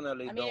 And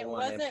definitely don't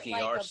want NPR it wasn't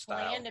like a style.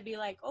 plan to be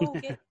like, oh,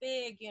 get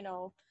big,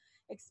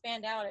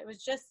 expand out. It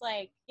was just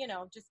like,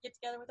 just get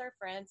together with our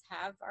friends,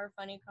 have our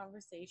funny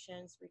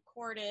conversations,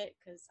 record it,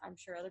 because I'm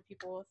sure other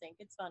people will think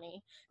it's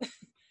funny,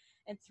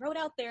 and throw it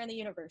out there in the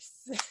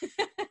universe.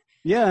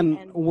 Yeah,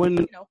 and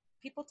when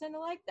people tend to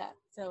like that,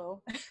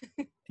 so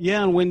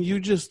yeah, and when you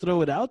just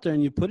throw it out there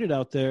and you put it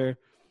out there,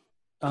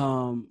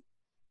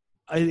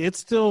 it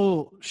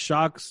still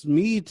shocks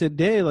me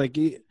today. Like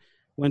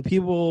when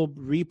people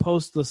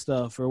repost the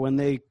stuff, or when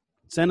they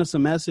send us a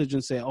message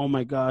and say, "Oh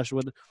my gosh,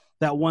 what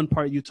that one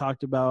part you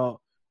talked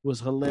about was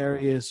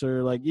hilarious,"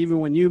 or like even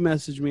when you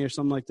message me or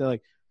something like that,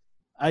 like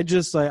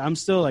I'm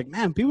still like,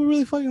 man, people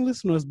really fucking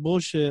listen to us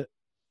bullshit.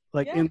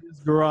 Like in this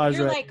garage,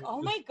 you're right? Like,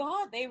 oh my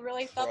god, they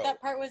really thought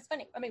that part was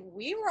funny. I mean,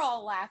 we were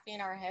all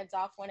laughing our heads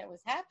off when it was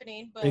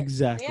happening, but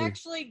exactly. They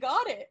actually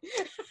got it,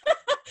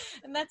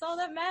 and that's all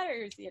that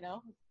matters.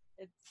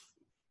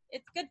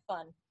 It's good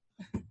fun.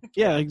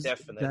 Yeah,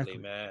 definitely,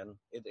 man.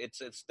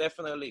 It's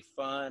definitely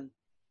fun,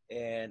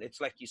 and it's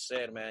like you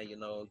said, man. Dude,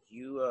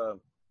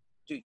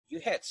 you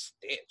had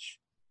Stitch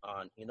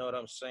on. You know what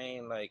I'm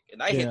saying? Like,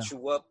 and I hit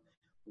you up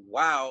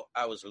while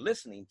I was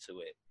listening to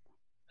it,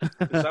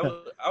 because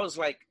I was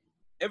like,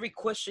 every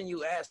question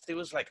you asked, it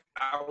was like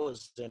I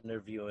was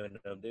interviewing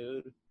them,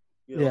 dude.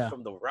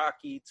 From the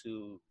Rocky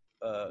to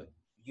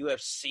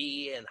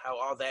UFC and how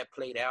all that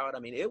played out. I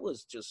mean, it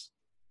was just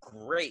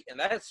great, and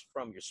that's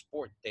from your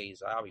sport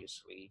days,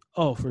 obviously.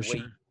 Oh, for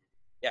sure.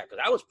 Yeah, because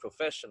I was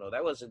professional.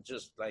 That wasn't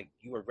just like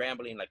you were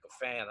rambling like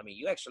a fan. I mean,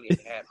 you actually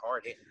had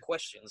hard-hitting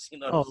questions. You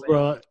know what I'm saying?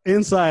 Bro,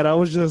 inside I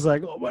was just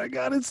like, oh my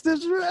god, it's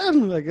Stitch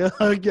Ren. Like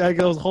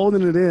I was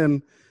holding it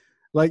in.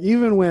 Like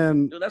even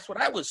when... Dude, that's what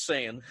I was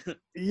saying.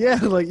 Yeah,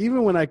 like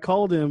even when I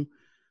called him,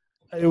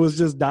 it was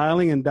just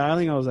dialing and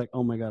dialing. I was like,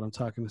 oh my god, I'm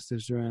talking to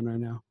Stitch Duran right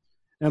now.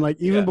 And like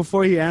even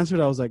before he answered,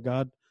 I was like,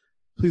 God,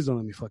 please don't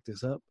let me fuck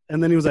this up.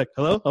 And then he was like,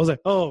 hello? I was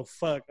like, oh,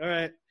 fuck. All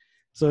right.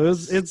 So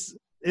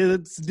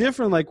it's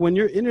different. Like when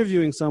you're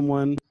interviewing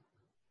someone,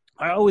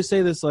 I always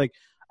say this to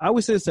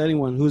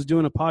anyone who's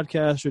doing a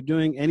podcast or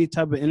doing any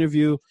type of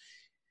interview,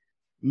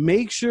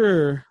 make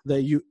sure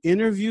that you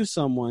interview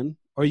someone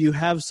or you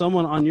have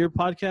someone on your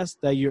podcast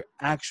that you're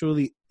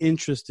actually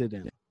interested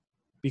in.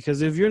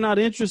 Because if you're not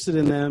interested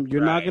in them,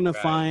 you're not going to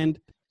find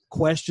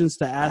questions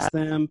to ask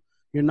them.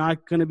 You're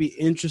not going to be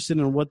interested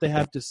in what they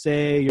have to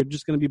say. You're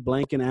just going to be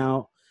blanking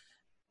out.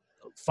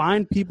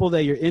 Find people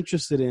that you're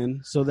interested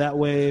in so that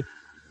way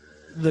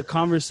the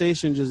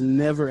conversation just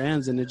never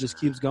ends and it just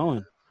keeps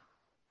going.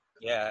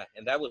 Yeah,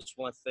 and that was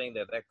one thing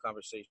that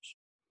conversation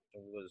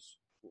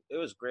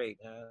was great,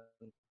 man.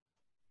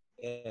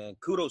 And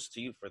kudos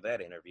to you for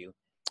that interview.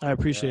 I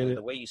appreciate it.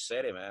 The way you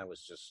said it, man,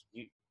 was just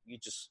you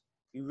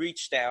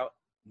reached out,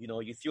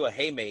 you threw a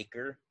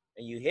haymaker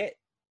and you hit.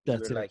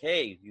 That's you were it. like,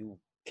 hey,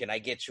 can I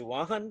get you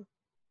on?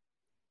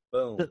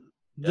 Boom.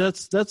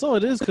 That's all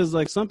it is. Because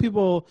like some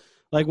people,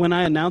 like when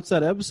I announced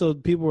that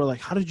episode, people were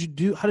like, how did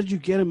you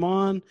get him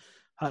on?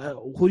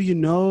 Who do you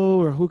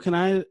know, or who can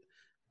I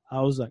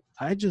was like,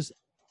 I just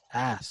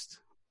asked.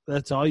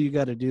 That's all you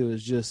got to do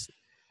is just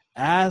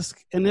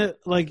ask. And it,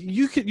 like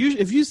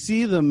if you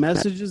see the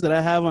messages that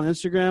I have on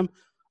Instagram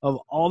of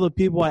all the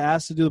people I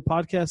asked to do the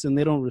podcast and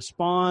they don't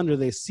respond, or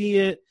they see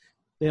it,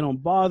 they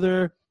don't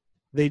bother,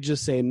 they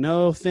just say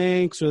no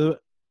thanks, or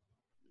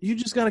you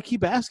just got to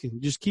keep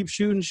asking. Just keep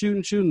shooting.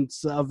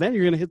 So eventually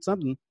you're going to hit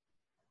something.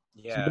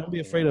 Yeah. So don't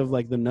be afraid of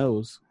like the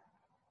no's.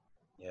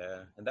 Yeah.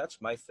 And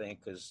that's my thing.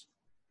 Cause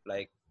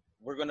like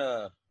we're going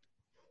to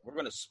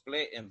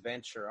split and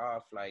venture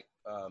off. Like,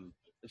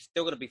 it's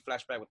still going to be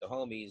Flashback with the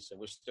homies and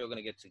we're still going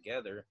to get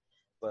together.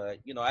 But,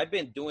 I've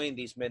been doing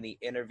these many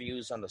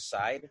interviews on the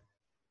side.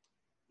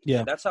 Yeah.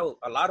 And that's how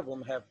a lot of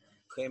them have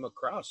came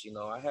across.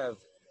 I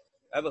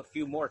have a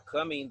few more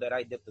coming that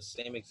I did the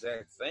same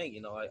exact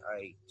thing.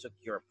 I took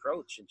your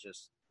approach and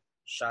just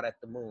shot at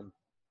the moon,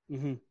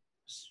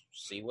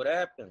 see what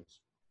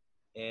happens.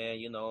 And,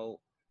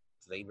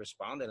 they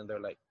responded and they're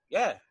like,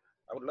 yeah,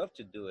 I would love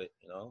to do it.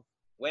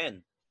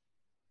 When?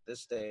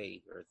 This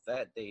day or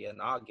that day in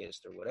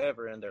August or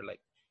whatever. And they're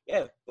like,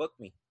 yeah, book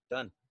me.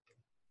 Done.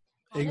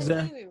 Honestly,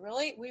 Exactly.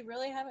 we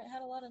really haven't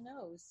had a lot of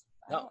no's.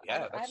 We kind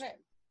of haven't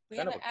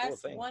a cool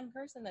asked thing. one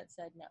person that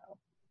said no.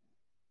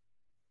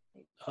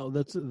 Oh,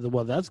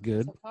 that's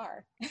good. So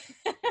far.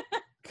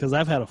 Because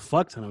I've had a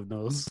fuck ton of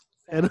no's.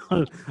 And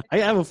I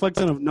have a fuck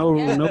ton of no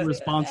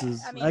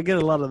responses. I get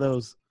a lot of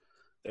those.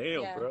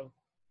 Damn, bro.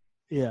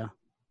 Yeah.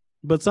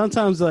 But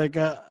sometimes I'll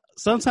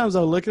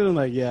look at them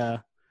like, yeah,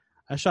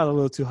 I shot a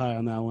little too high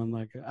on that one.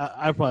 Like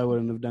I probably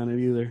wouldn't have done it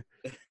either.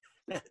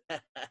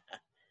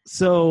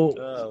 So,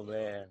 oh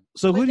man.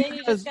 So who do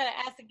you just gotta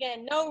ask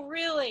again? No,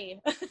 really.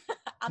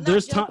 I'm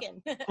not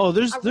joking.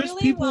 There's I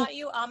really people want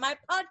you on my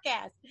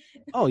podcast.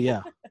 Oh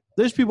yeah,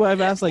 there's people I've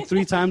asked like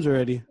 3 times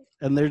already,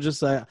 and they're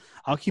just like,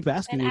 I'll keep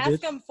asking and you.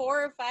 Ask bitch. them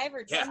 4 or 5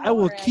 or 10. Yeah, I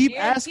will keep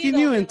asking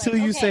you until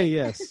you say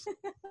yes.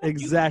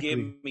 Exactly. You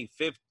give me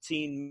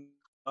 15.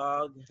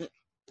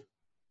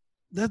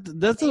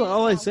 That's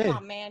all I say. Come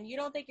on, man. You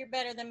don't think you're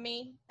better than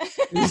me?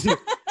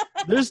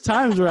 There's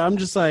times where I'm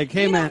just like,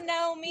 hey, you man. Don't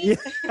know me.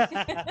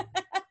 Yeah.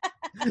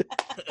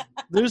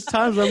 There's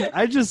times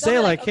I just say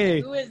like, okay,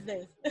 hey. who is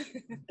this?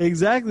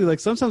 Exactly. Like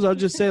sometimes I'll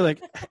just say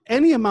like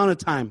any amount of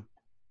time.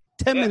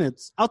 10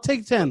 minutes. I'll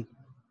take 10.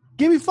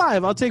 Give me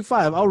 5. I'll take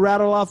 5. I'll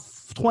rattle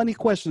off 20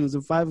 questions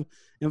in 5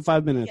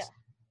 minutes. Yeah.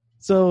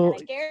 So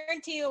and I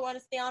guarantee you want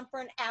to stay on for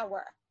an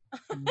hour.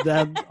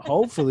 That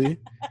hopefully.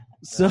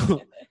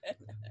 So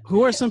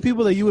who are some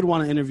people that you would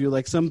want to interview?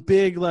 Like some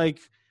big like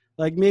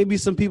maybe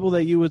some people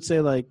that you would say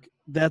like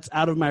that's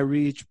out of my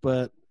reach,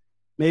 but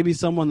maybe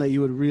someone that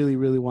you would really,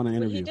 really want to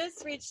interview. He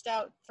just reached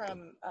out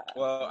from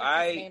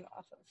I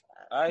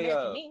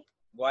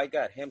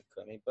got him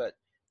coming, but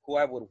who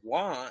I would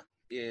want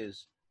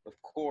is, of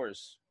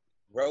course,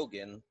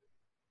 Rogan.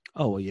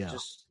 Oh yeah.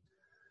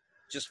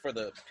 Just for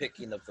the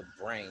picking of the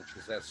brain,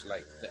 because that's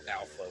like the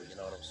alpha, you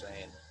know what I'm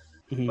saying?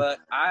 Mm-hmm. But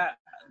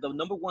the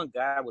number one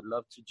guy I would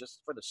love to,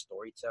 just for the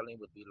storytelling,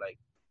 would be like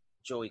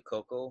Joey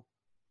Coco.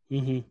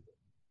 Mm-hmm.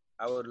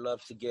 I would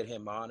love to get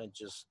him on and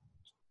just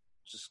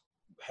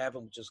have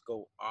him just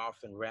go off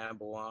and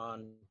ramble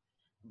on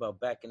about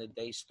back in the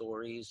day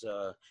stories.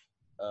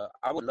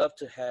 I would love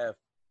to have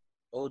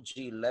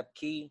OG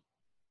Lepke.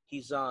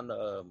 He's on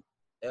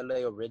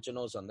LA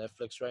Originals on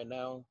Netflix right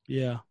now.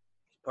 Yeah.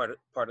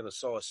 Part of the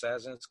Soul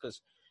Assassins,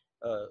 because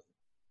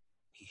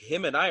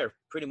him and I are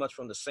pretty much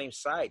from the same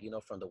side,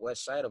 from the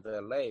west side of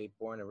LA,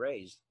 born and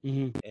raised.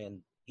 Mm-hmm. And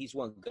he's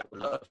one guy I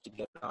would love to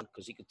get on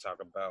because he could talk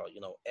about,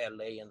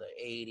 LA in the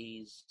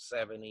 80s,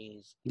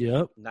 70s,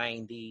 yep,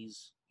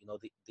 90s,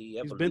 the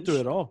evolution. He's been through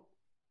it all.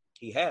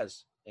 He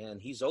has. And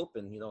he's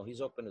open,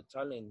 he's open to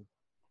telling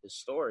his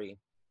story.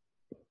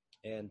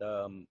 And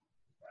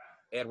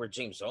Edward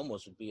James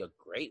Olmos would be a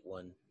great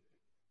one.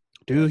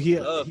 Dude, he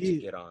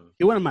get on.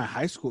 He went to my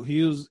high school.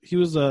 He went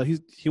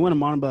to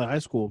Monterey High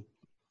School,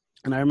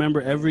 and I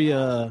remember every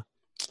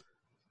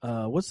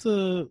what's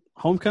the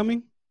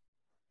homecoming?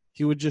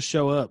 He would just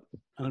show up,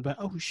 and I'd be like,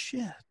 oh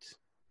shit.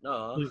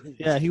 No.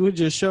 Yeah, he would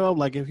just show up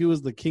like if he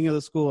was the king of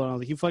the school. And I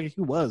was like,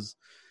 he was.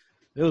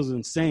 It was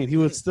insane. He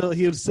would still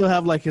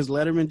have like his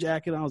Letterman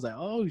jacket. I was like,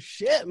 oh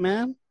shit,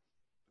 man.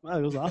 Wow,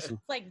 it was awesome.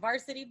 It's like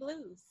Varsity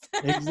Blues.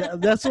 Exactly.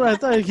 That's what I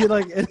thought.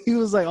 He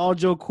was like all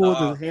Joe Cool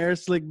with his hair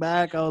slicked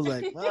back. I was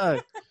like,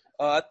 fuck.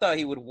 I thought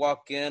he would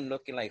walk in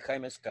looking like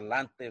Jaime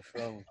Escalante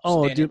from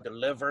Stand and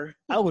Deliver.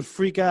 I would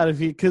freak out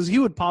because he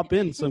would pop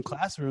in some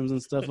classrooms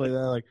and stuff like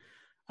that. Like,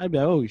 I'd be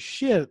like, oh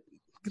shit,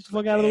 get the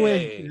fuck out of the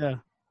way. Yeah.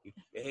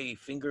 Hey,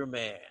 finger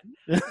man.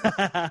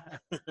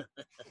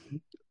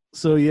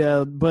 So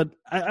yeah, but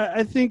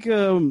I think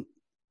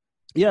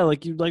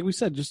like we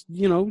said, just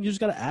you just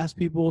got to ask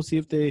people, see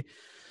if they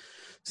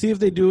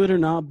do it or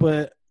not.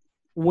 But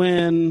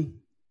when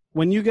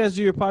you guys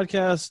do your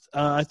podcast,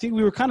 I think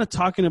we were kind of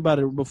talking about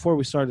it before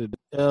we started.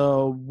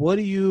 What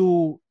do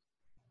you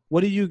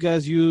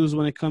guys use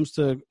when it comes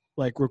to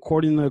like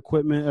recording the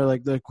equipment, or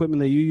like the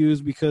equipment that you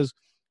use? Because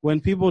when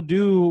people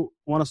do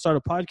want to start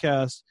a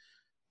podcast,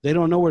 they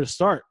don't know where to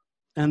start,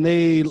 and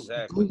they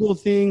Google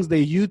things,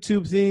 they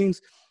YouTube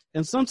things.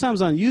 And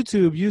sometimes on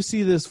YouTube, you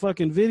see this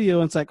fucking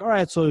video, and it's like, all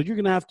right, so you're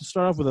going to have to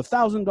start off with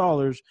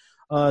 $1,000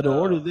 to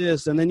order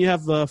this. And then you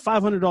have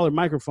 $500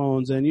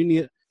 microphones, and you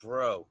need...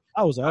 Bro.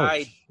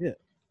 I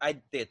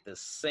did the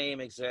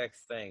same exact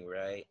thing,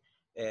 right?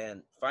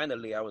 And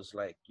finally, I was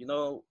like,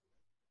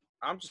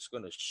 I'm just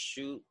going to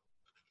shoot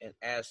and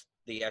ask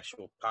the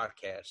actual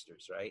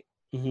podcasters, right?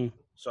 Mm-hmm.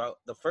 So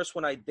the first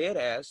one I did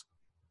ask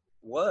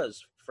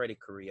was Freddie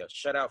Correa.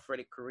 Shout out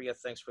Freddie Correa.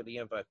 Thanks for the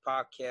invite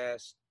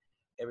podcast.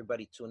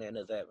 Everybody tune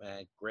into that,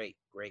 man. Great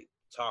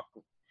talk.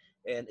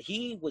 And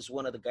he was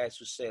one of the guys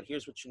who said,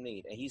 here's what you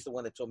need. And he's the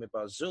one that told me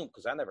about Zoom,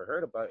 because I never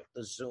heard about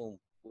the Zoom,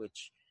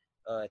 which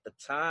at the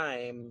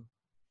time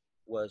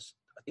was,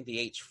 I think the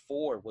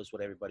H4 was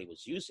what everybody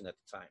was using at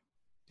the time.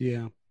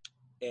 Yeah.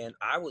 And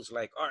I was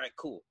like, all right,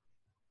 cool.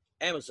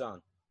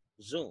 Amazon,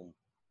 Zoom,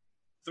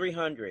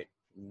 300.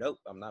 Nope,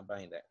 I'm not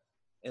buying that.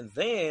 And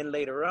then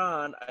later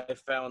on, I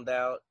found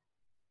out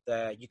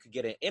that you could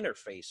get an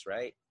interface,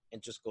 right?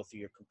 And just go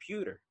through your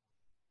computer.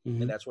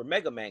 Mm-hmm. And that's where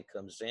Mega Man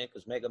comes in,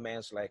 because Mega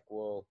Man's like,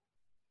 well,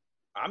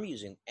 I'm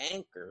using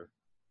Anchor,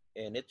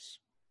 and it's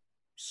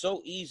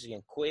so easy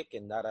and quick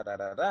and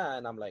da-da-da-da-da.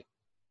 And I'm like,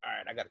 all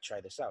right, I got to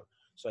try this out.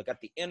 So I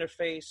got the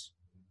interface,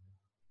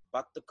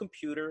 bought the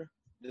computer.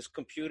 This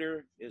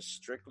computer is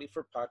strictly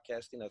for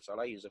podcasting. That's all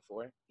I use it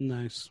for.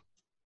 Nice.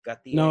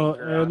 Got the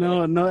Anchor on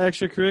it. No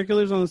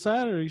extracurriculars on the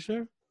side, are you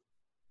sure?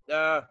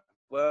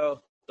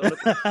 Well, don't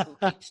look at the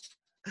cookies.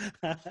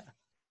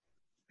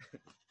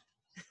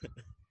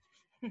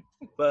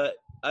 But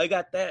I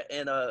got that,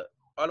 and all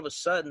of a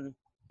sudden,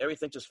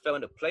 everything just fell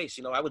into place.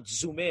 I would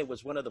zoom in.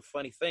 Was one of the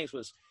funny things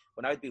was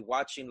when I'd be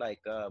watching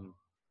like the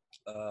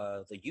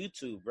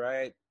YouTube,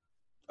 right,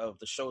 of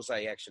the shows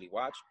I actually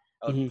watch.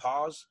 I would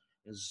pause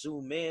and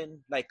zoom in,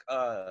 like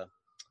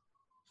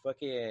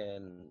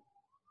fucking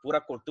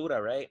Pura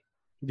Cultura, right?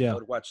 Yeah. I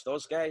would watch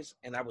those guys,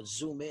 and I would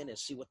zoom in and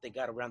see what they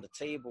got around the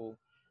table,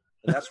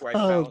 and that's where I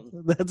found.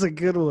 That's a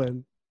good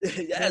one.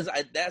 Yes,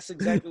 that's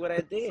exactly what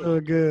I did. So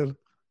good.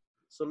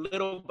 So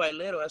little by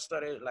little, I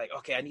started like,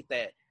 okay, I need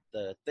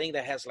the thing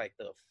that has like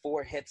the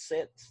 4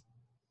 headsets.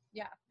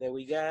 Yeah. That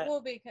we got. Well,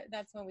 because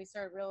that's when we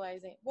started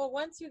realizing. Well,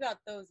 once you got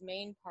those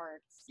main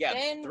parts, yeah,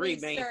 then 3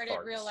 we main started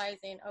parts.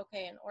 realizing,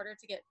 okay, in order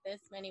to get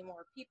this many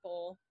more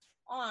people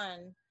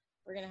on,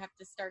 we're gonna have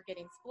to start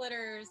getting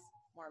splitters,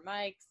 more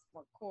mics,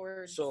 more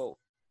cords. So.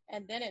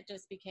 And then it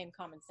just became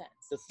common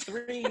sense. The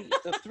three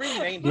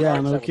main yeah,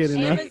 parts. No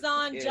kidding.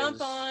 Amazon,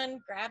 jump on,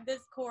 grab this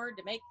cord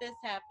to make this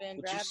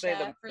happen. Grab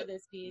that for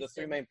this piece. The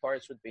 3 main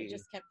parts would be. It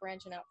just kept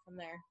branching out from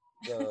there.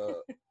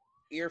 The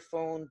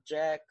earphone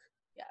jack,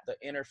 yeah, the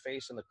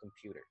interface, and the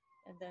computer.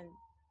 And then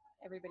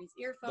everybody's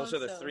earphones.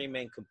 Those are the 3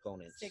 main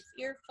components. 6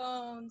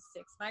 earphones,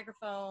 6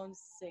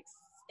 microphones, 6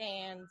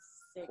 stands,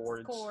 6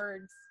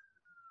 cords.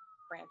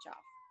 Branch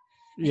off.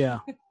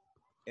 Yeah.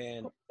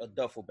 And a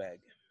duffel bag.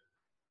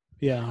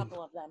 Yeah. A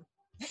couple of them.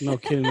 No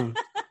kidding.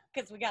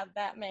 Because we got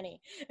that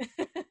many.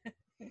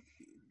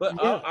 But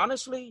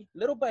honestly,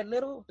 little by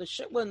little, the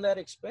shit wasn't that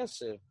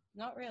expensive.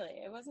 Not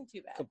really. It wasn't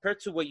too bad. Compared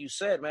to what you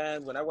said,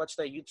 man. When I watched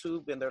that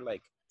YouTube and they're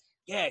like,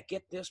 yeah,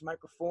 get this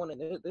microphone,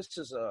 and this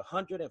is a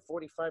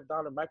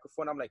 $145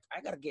 microphone. I'm like,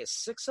 I got to get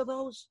 6 of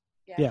those?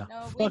 Yeah.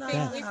 No, we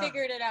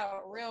figured it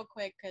out real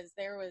quick, because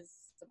there was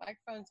the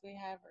microphones we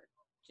have are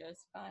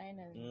just fine.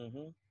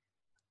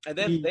 And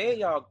then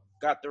they all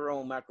got their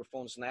own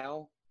microphones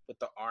now. With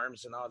the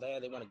arms and all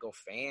that, they want to go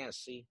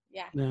fancy.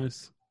 Yeah.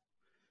 Nice.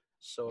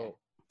 So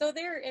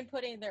they're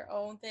inputting their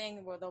own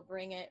thing where they'll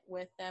bring it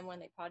with them when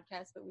they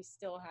podcast, but we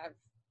still have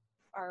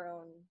our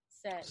own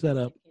set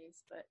up.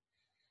 But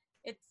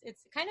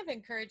it's kind of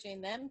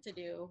encouraging them to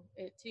do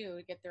it too,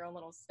 to get their own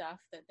little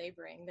stuff that they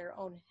bring, their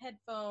own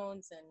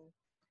headphones, and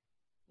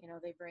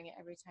they bring it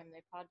every time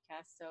they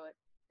podcast. So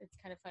it's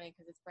kind of funny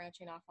because it's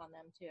branching off on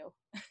them too.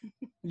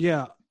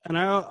 Yeah, and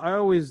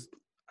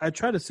I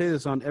try to say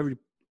this on every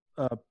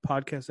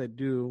podcast I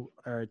do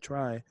or I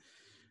try.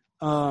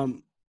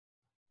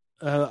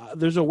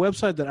 There's a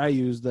website that I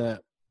use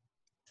that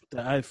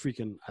I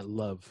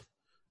love.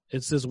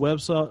 It's this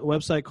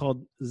website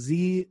called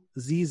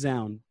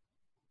ZZound.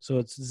 So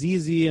it's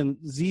ZZ and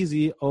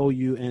ZZOUNDS.com.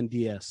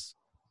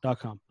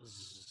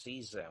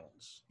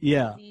 ZZounds.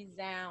 Yeah.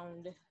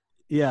 ZZound.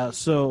 Yeah.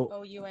 So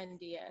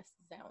OUNDS.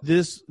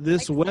 This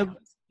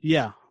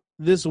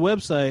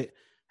website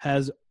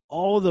has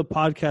all the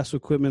podcast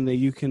equipment that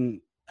you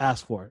can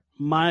ask for.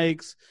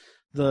 Mics,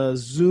 the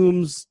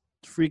Zooms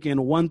freaking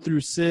 1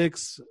 through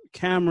 6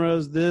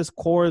 cameras, this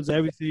cords,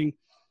 everything,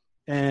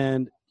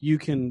 and you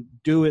can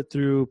do it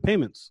through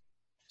payments.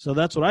 So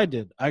that's what I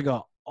did. I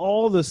got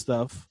all this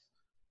stuff,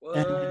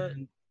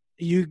 and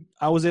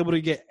I was able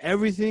to get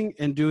everything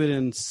and do it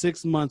in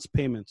 6 months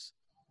payments.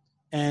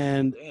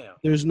 And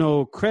there's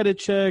no credit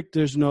check.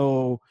 There's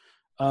no,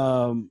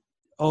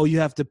 you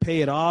have to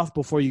pay it off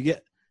before you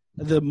get.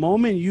 The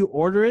moment you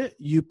order it,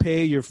 you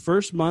pay your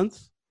first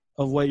month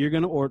of what you're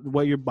gonna order,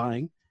 what you're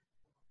buying,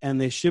 and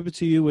they ship it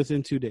to you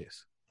within 2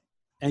 days.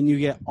 And you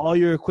get all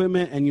your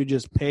equipment, and you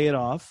just pay it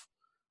off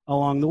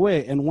along the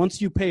way. And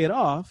once you pay it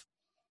off,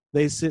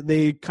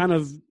 they kind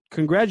of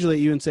congratulate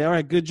you and say, all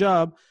right, good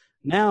job.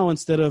 Now,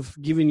 instead of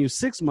giving you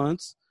 6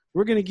 months,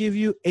 we're going to give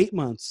you 8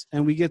 months,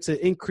 and we get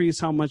to increase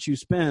how much you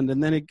spend.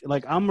 And then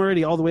I'm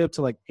already all the way up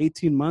to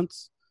 18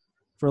 months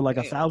for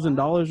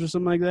 $1,000 or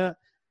something like that.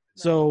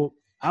 So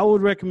I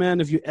would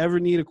recommend, if you ever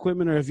need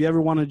equipment, or if you ever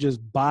want to just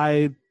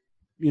buy,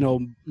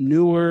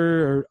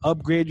 newer or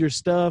upgrade your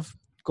stuff,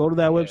 go to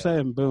that website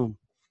and boom.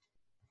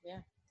 Yeah,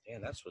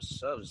 that's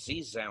what's up.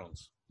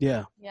 Z-Sounds.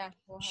 Yeah.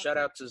 Shout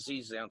out to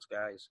Z-Sounds,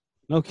 guys.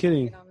 No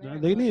kidding.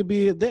 They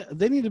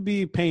need to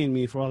be paying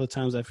me for all the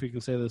times I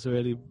freaking say this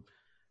already.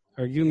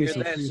 Or give me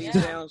some free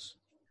Z-Sounds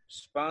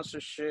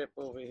sponsorship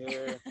over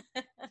here.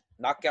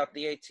 Knock out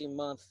the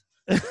 18-month.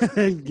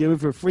 Give it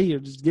for free, or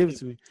just give it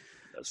to me.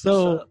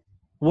 So,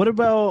 what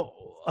about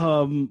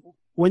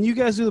when you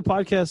guys do the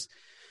podcast?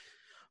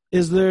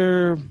 Is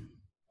there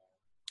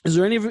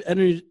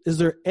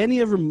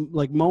any ever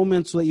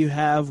moments that you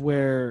have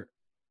where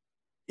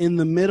in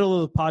the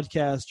middle of the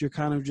podcast you're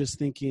kind of just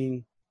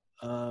thinking,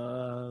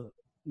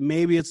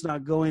 maybe it's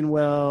not going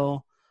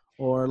well,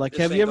 or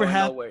have you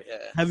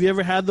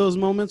ever had those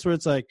moments where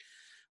it's like,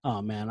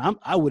 oh man,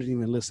 I wouldn't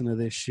even listen to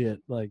this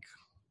shit?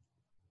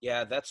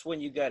 Yeah, that's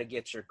when you got to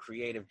get your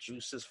creative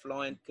juices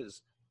flowing,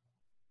 because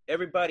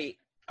everybody,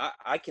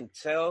 I can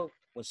tell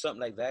when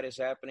something like that is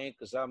happening,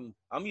 because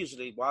I'm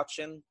usually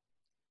watching,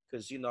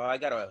 because I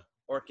gotta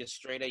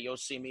orchestrate it. You'll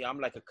see me. I'm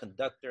like a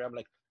conductor. I'm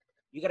like,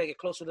 you gotta get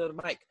closer to the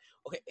mic.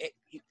 Okay,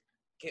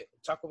 hey,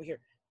 talk over here.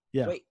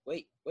 Yeah.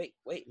 Wait.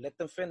 Let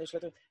them finish.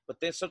 But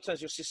then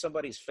sometimes you'll see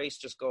somebody's face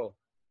just go,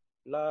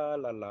 la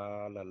la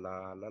la la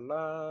la la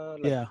la.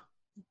 Yeah.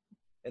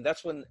 And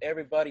that's when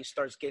everybody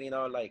starts getting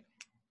all like,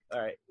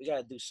 all right, we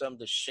gotta do something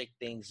to shake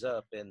things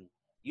up. And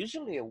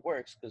usually it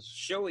works, because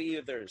she'll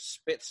either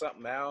spit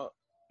something out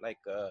like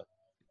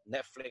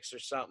Netflix or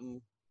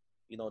something,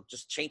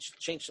 just change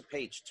the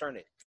page, turn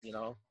it,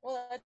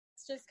 Well,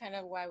 that's just kind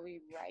of why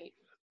we write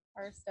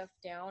our stuff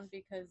down,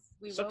 because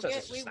we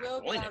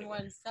will get on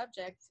one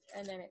subject,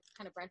 and then it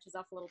kind of branches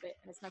off a little bit,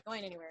 and it's not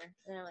going anywhere.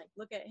 And I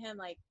look at him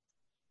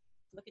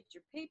look at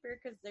your paper,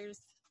 because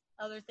there's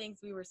other things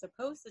we were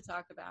supposed to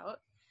talk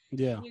about.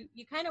 Yeah.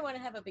 You kind of want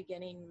to have a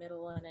beginning,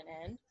 middle, and an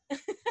end.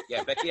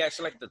 Yeah, Becky acts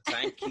like the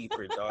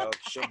timekeeper, dog.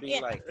 She'll be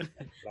like,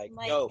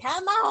 yo,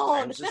 come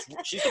on.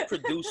 She's the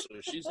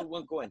producer. She's the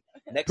one going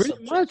next. Pretty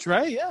subject. much,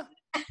 right? Yeah.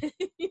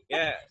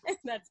 Yeah.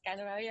 That's kind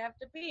of how you have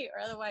to be,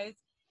 or otherwise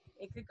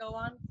it could go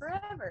on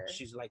forever.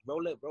 She's like,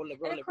 roll it.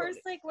 And of course,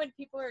 when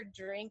people are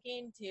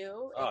drinking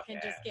too, it can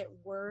just get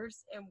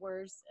worse and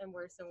worse and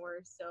worse and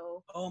worse.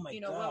 So, oh my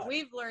God. What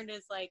we've learned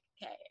is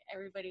okay,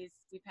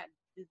 we've had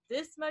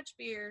this much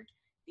beer,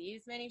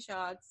 these many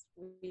shots,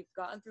 we've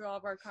gotten through all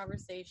of our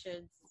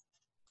conversations,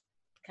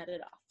 cut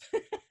it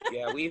off.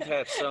 Yeah, we've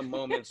had some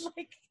moments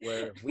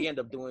where we end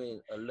up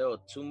doing a little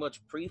too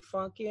much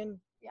pre-funking.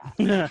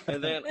 Yeah.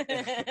 And then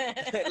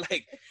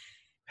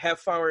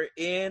half hour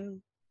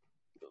in,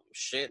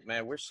 shit,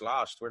 man, we're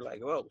sloshed. We're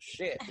like, oh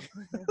shit.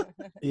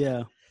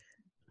 Yeah.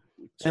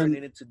 We turn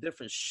it into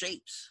different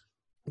shapes.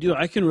 Dude,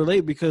 I can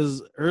relate,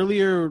 because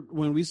earlier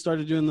when we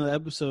started doing the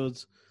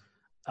episodes,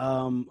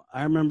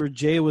 I remember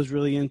Jay was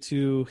really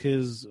into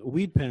his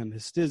weed pen,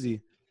 his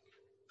Stizzy.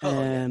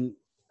 And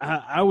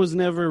I was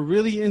never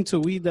really into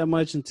weed that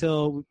much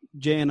until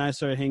Jay and I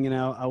started hanging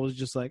out. I was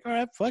just like, all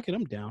right, fuck it,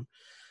 I'm down.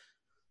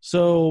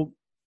 So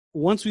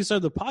once we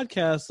started the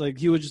podcast,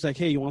 he was just like,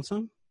 hey, you want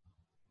some?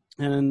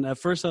 And at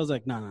first I was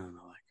like, no.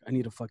 I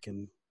need to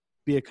fucking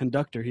be a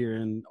conductor here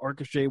and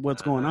orchestrate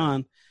what's going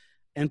on.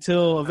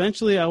 Until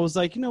eventually I was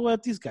like, you know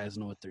what? These guys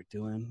know what they're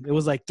doing. It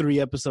was 3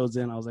 episodes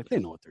in. I was like, they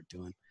know what they're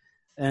doing.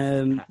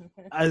 And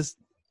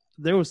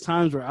there was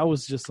times where I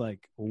was just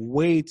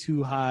way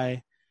too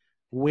high,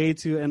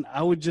 and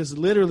I would just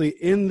literally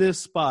in this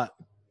spot,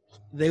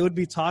 they would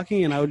be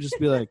talking and I would just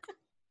be like,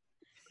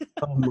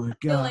 oh my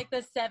God. So like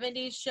the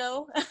 70s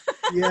show?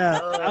 Yeah,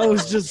 I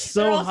was just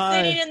so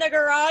high. Sitting in the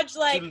garage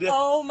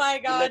oh my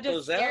God,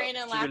 just staring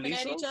and laughing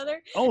at each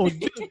other. Oh,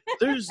 dude,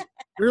 there's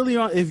early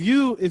on, if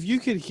you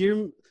could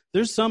hear,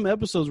 there's some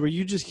episodes where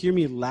you just hear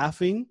me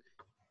laughing,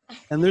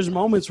 and there's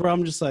moments where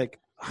I'm just like,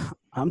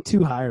 I'm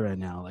too high right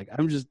now.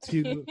 I'm just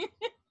too...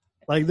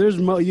 there's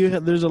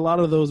a lot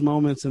of those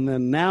moments, and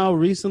then now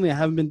recently I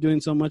haven't been doing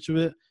so much of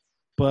it,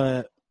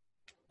 but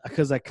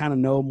because I kind of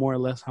know more or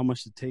less how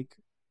much to take,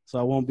 so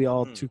I won't be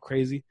all too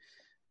crazy.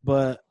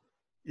 But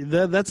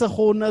that's a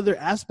whole nother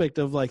aspect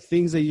of like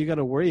things that you got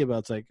to worry about.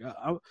 It's like,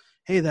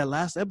 hey, that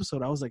last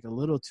episode, I was like a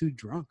little too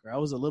drunk, or I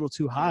was a little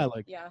too high.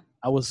 Like,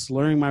 I was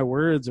slurring my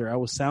words, or I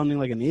was sounding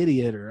like an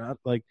idiot, or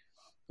like.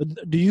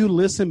 Do you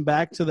listen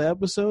back to the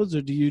episodes,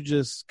 or do you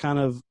just kind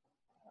of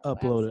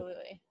upload it?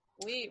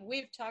 Absolutely.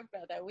 We've talked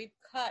about that. We've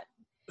cut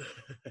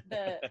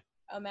the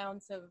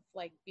amounts of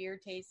like beer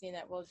tasting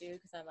that we'll do,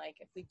 because I'm like,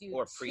 if we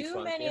do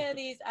too many of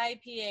these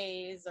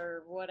IPAs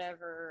or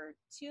whatever,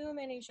 too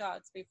many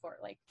shots before,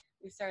 like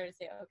we started to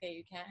say, okay,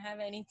 you can't have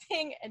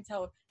anything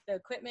until the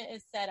equipment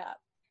is set up.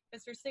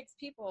 Because for 6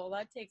 people,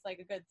 that takes like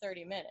a good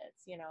 30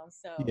 minutes,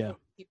 So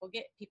people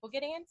get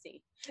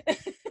antsy.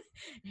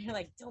 You're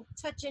like, don't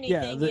touch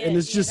anything. And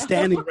it's just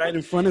standing right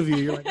in front of you.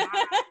 You're like,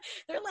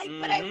 they're like,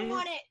 but I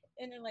want it,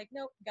 and they're like,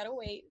 nope, gotta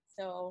wait.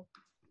 So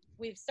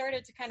we've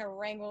started to kind of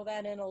wrangle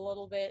that in a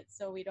little bit,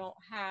 so we don't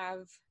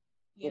have,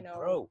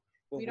 bro,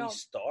 when we don't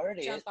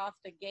started, jump off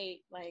the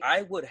gate. Like,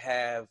 I would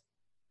have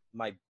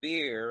my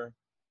beer,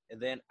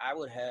 and then I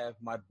would have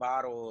my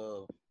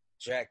bottle of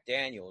Jack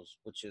Daniels,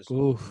 which is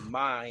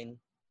my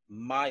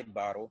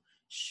bottle.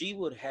 She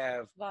would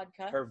have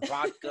her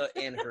vodka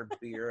and her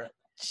beer.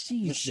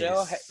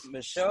 Jesus.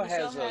 Michelle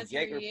has a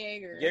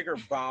Jaeger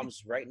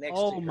bombs right next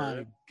to her. Oh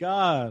my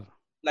God.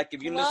 Like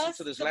if you listen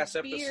to this last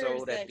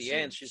episode at the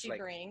end, she's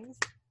like,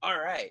 all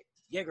right,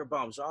 Jaeger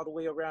bombs all the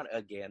way around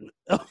again.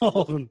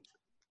 Oh,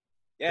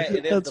 yeah, and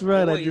then that's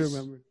right. I do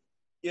remember.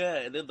 Yeah,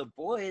 and then the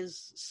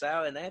boys,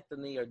 Sal and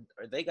Anthony,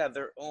 they got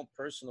their own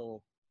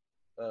personal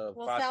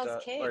vodka,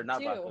 or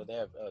not vodka. They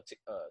have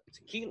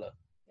tequila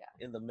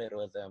in the middle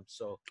of them.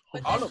 So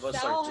all of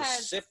us are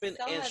just sipping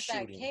and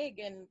shooting. That keg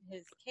in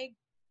his keg.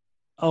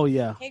 Oh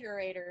yeah.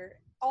 Kegerator.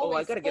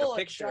 I gotta get a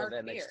picture of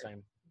that next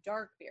time.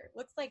 Dark beer.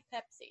 Looks like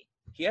Pepsi.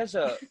 He has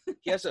a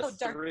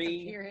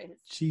 3.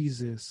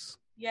 Jesus.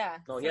 Yeah.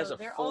 No, he has a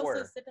 4. They're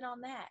also sipping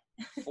on that.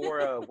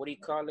 4. What do you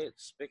call it?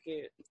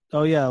 Spigot.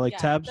 Oh yeah, like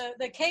tabs.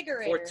 The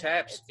kegerator. 4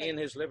 taps in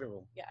his living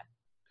room. Yeah.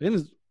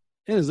 In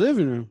his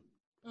living room.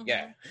 Mm-hmm.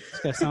 Yeah.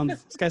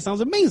 This guy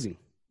sounds amazing.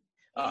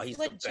 Oh, he's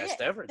legit. The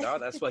best ever,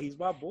 dog. That's why he's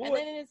my boy. And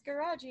then in his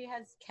garage, he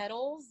has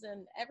kettles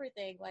and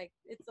everything. Like,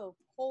 it's a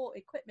whole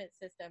equipment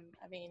system.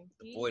 I mean,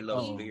 the boy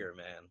loves beer,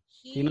 man.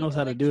 He knows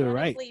how to do it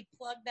right. He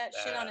plug that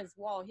shit on his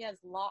wall. He has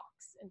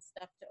locks and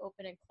stuff to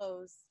open and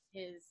close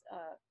his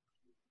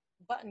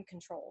button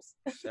controls.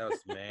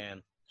 Sal's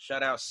man.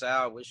 Shout out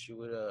Sal. Wish you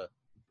would.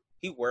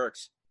 He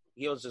works.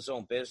 He owns his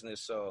own business,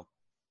 so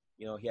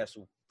he has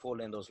to pull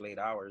in those late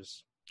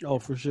hours. Oh,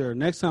 for sure.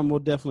 Next time we'll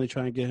definitely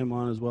try and get him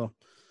on as well.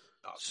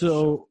 Oh,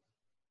 so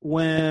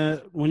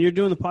sure. when you're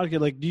doing the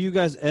podcast, like, do you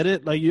guys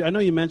edit? Like, I know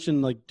you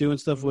mentioned like doing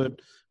stuff with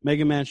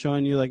Mega Man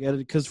showing you like edit,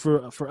 because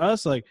for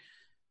us, like,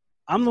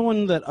 I'm the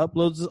one that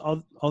uploads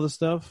all the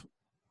stuff.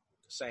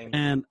 Same.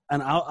 And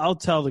I'll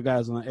tell the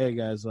guys, I'm like, hey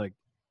guys, like,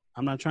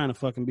 I'm not trying to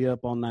fucking be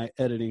up all night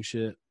editing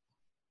shit.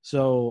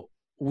 So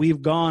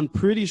we've gone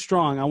pretty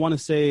strong. I want to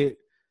say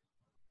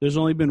there's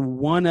only been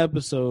one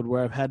episode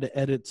where I've had to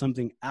edit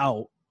something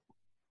out,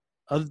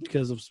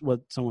 because of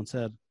what someone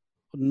said.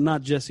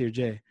 Not Jesse or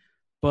Jay,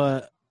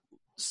 but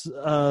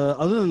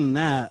other than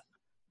that,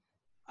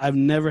 I've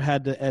never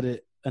had to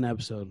edit an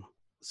episode.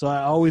 So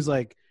I always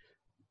like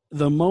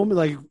the moment,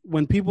 like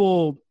when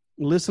people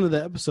listen to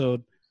the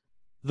episode,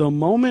 the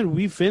moment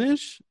we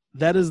finish,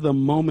 that is the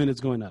moment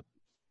it's going up.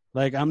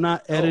 Like, I'm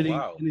not editing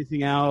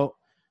anything out,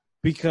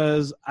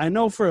 because I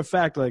know for a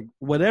fact, like,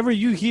 whatever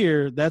you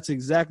hear, that's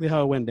exactly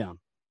how it went down.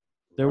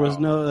 There was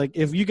no, like,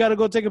 if you got to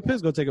go take a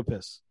piss, go take a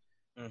piss.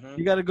 Mm-hmm.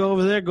 You got to go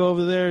over there, go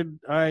over there.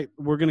 All right,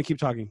 we're going to keep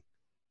talking.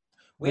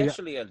 We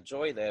actually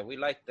enjoy that. We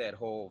like that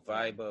whole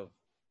vibe of,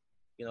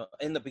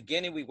 in the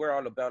beginning, we were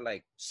all about,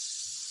 like,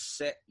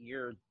 set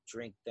your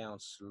drink down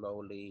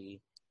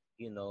slowly.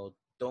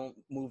 Don't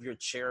move your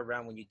chair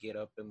around when you get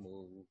up and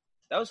move.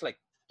 That was, like,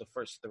 the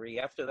first 3.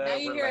 After that, now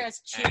you hear us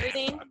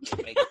cheering.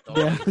 Like,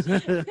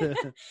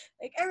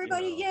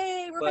 everybody,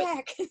 yay, we're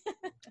back.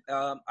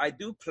 I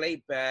do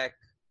play back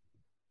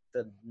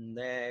the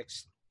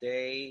next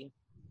day,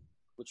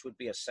 which would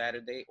be a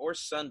Saturday or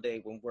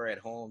Sunday when we're at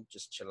home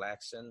just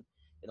chillaxing.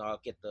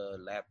 I'll get the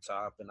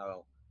laptop and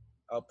I'll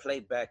play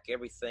back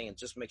everything and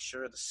just make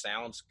sure the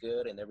sound's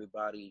good and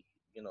everybody,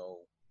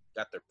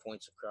 got their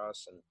points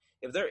across. And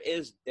if there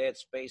is dead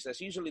space,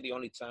 that's usually the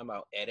only time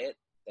I'll edit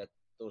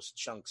those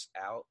chunks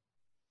out,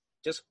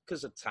 just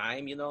because of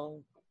time.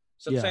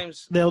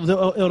 Sometimes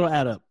it'll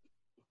add up.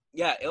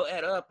 Yeah, it'll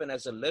add up. And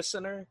as a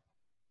listener,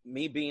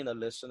 me being a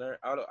listener,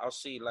 I'll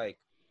see like,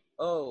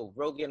 oh,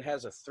 Rogan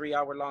has a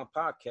 3-hour long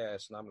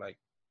podcast, and I'm like,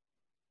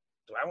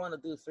 do I want to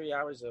do 3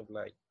 hours of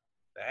like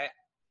that?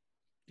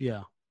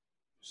 Yeah.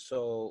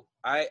 So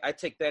I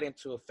take that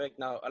into effect.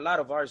 Now, a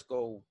lot of ours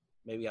go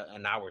maybe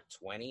an hour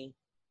 20,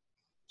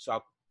 so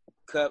I'll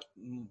cut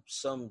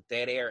some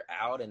dead air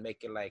out and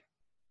make it like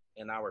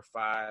an hour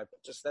 5,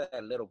 just that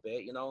little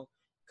bit,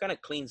 kind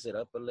of cleans it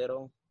up a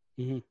little.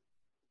 Mm-hmm.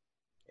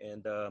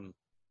 And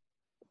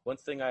one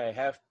thing I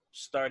have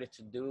started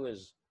to do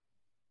is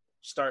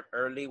start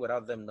early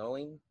without them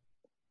knowing,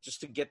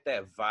 just to get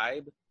that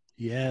vibe.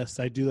 Yes,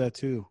 I do that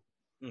too.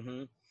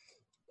 Mm-hmm.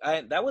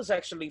 That was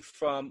actually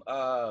from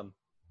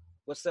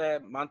what's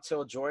that?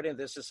 Montel Jordan.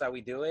 This is how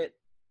we do it.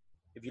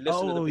 If you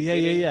listen to the Oh,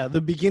 beginning, yeah.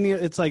 The beginning,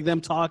 it's like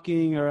them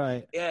talking. All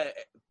right. yeah,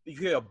 you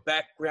hear a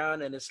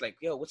background and it's like,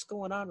 yo, what's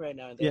going on right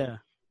now? And then, Yeah.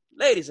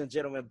 ladies and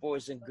gentlemen,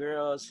 boys and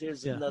girls,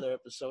 here's Yeah. another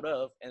episode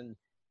of, and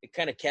it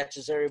kind of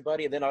catches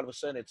everybody. And then all of a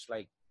sudden, it's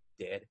like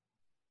dead.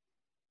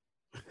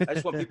 I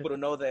just want people to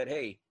know that,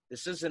 hey,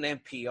 this isn't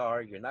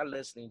NPR. You're not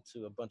listening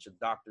to a bunch of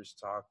doctors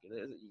talk.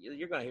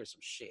 You're gonna hear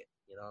some shit.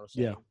 You know what I'm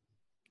saying?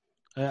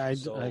 Yeah,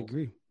 I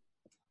agree.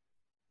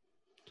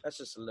 That's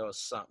just a little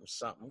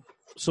something.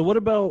 So what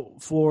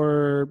about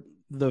for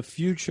the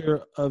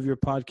future of your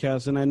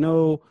podcast? And I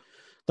know,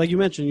 like you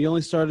mentioned, you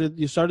started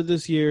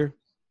this year,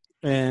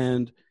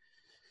 and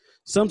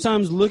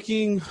sometimes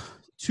looking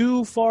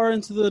too far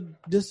into the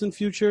distant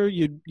future,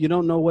 you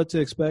don't know what to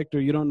expect,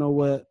 or you don't know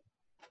what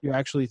you're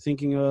actually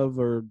thinking of,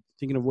 or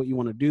thinking of what you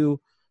want to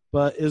do.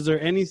 But is there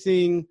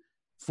anything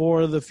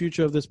for the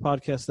future of this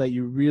podcast that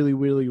you really,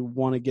 really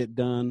want to get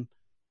done?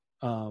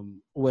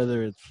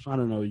 Whether it's, I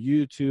don't know,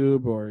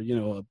 YouTube, or,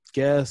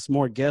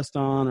 more guest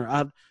on,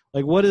 or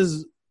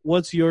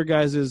what's your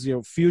guys'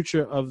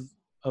 future of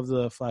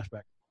the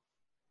Flashback?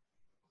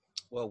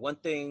 Well, one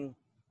thing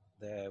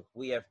that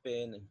we have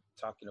been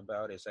talking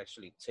about is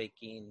actually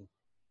taking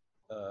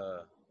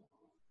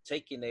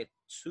it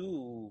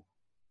to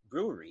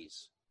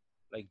breweries,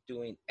 like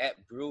doing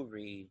at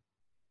brewery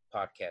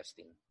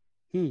podcasting,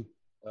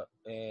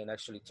 and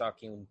actually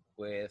talking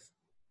with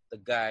the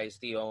guys,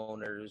 the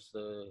owners,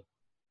 the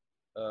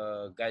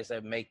guys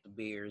that make the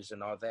beers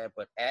and all that,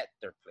 but at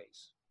their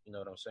place. You know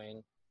what I'm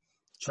saying?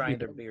 Trying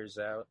their beers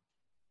out,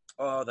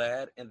 all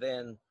that, and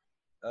then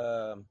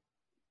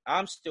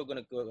I'm still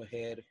gonna go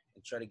ahead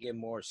and try to get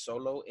more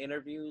solo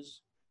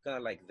interviews, kind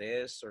of like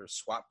this, or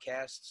swap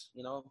casts.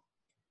 I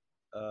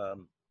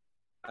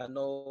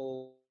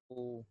know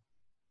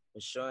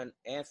Michelle and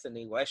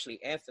Anthony. Well,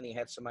 actually, Anthony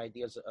had some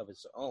ideas of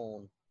his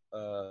own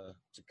to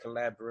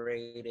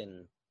collaborate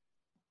and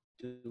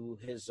do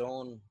his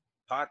own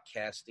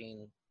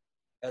podcasting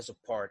as a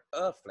part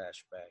of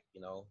Flashback.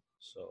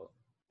 So,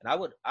 and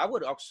I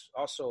would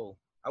also,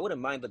 I wouldn't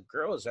mind the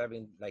girls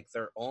having like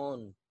their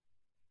own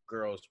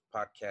girls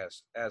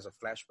podcast as a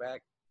Flashback.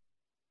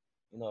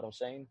 You know what I'm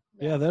saying?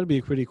 Yeah, that'd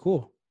be pretty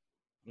cool.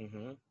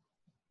 Mm-hmm.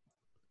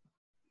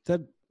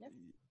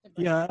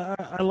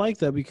 I like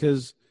that,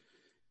 because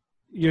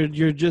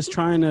you're just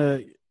trying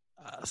to.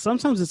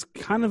 Sometimes it's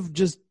kind of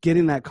just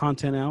getting that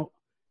content out,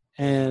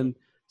 and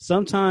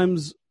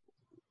sometimes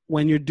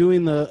when you're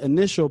doing the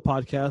initial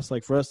podcast,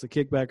 like for us, the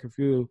Kickback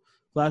Review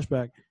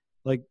Flashback,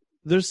 like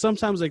there's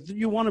sometimes like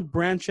you want to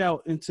branch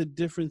out into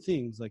different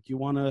things. Like you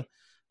want to,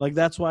 like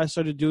that's why I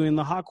started doing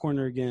the Hot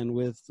Corner again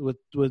with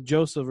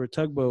Joseph or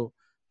Tugboat.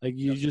 Like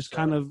you just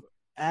kind of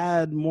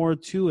add more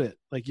to it.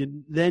 Like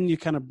you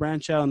kind of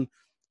branch out and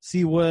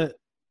see what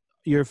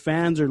your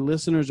fans or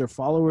listeners or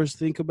followers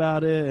think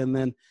about it, and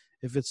then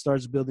if it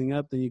starts building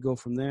up, then you go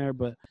from there.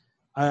 But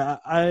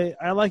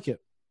I like it.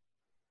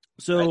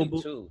 So I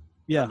do too.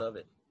 Yeah, I love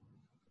it.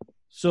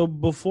 So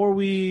before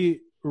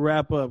we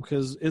wrap up,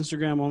 because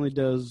Instagram only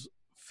does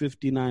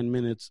 59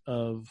 minutes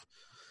of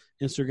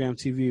Instagram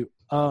TV.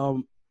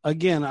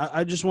 Again,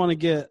 I just want to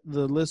get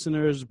the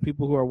listeners,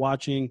 people who are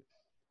watching,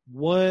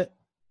 what's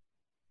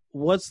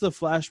the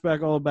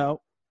Flashback all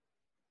about?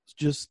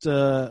 Just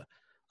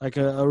like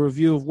a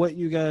review of what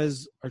you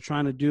guys are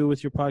trying to do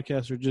with your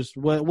podcast, or just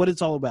what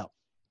it's all about.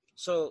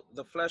 So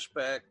the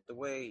Flashback, the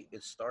way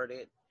it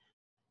started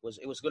was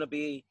it was going to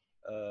be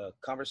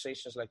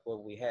conversations like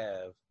what we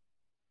have,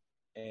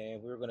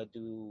 and we were going to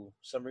do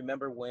some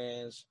remember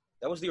wins.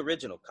 That was the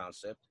original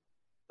concept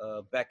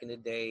back in the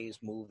days,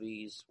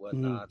 movies,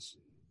 whatnots.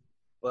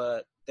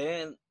 But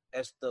then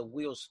as the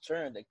wheels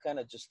turned, it kind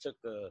of just took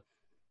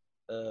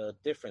a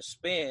different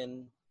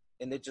spin,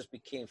 and it just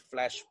became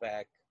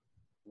Flashback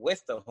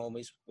with the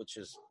homies, which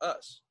is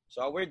us.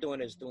 So all we're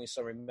doing is doing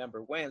some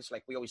remember wins.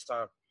 Like we always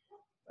talk,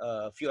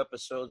 a few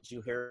episodes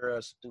you hear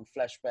us do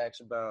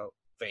flashbacks about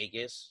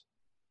Vegas.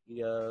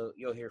 You'll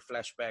hear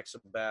flashbacks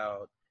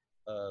about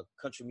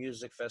country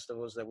music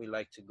festivals that we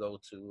like to go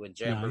to, and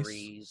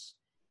jamborees,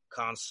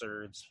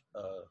 concerts,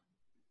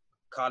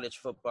 college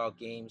football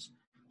games.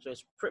 So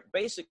it's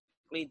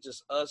basically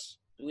just us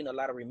doing a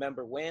lot of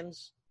remember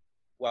wins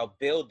while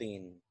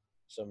building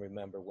some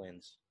remember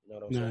wins. You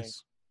know what I'm saying?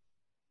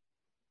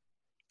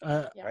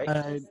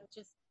 Right?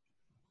 Just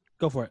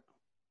go for it.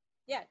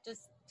 Yeah,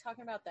 just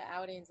talking about the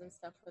outings and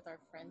stuff with our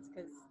friends,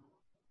 because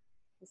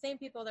the same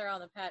people that are on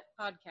the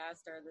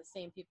podcast are the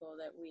same people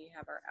that we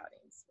have our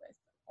outings with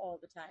all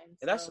the time.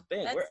 And that's the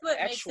thing. That's what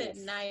makes it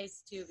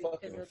nice too,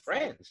 because it's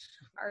friends.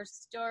 Like our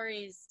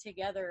stories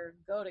together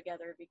go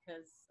together,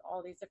 because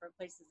all these different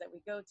places that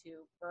we go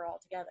to, we're all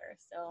together.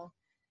 So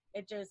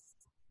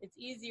it's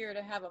easier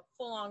to have a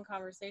full-on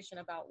conversation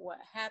about what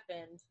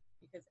happened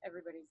because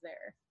everybody's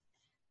there.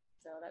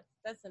 So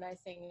that's the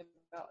nice thing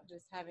about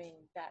just having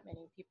that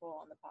many people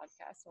on the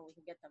podcast, when we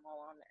can get them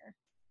all on there.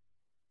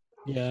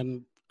 Yeah,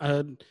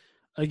 and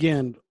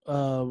again,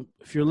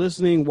 if you're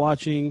listening,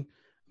 watching,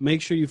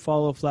 make sure you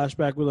follow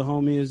Flashback with the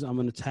Homies. I'm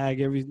going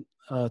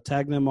to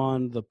tag them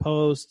on the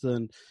post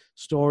and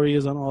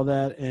stories and all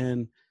that.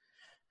 And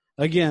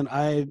again,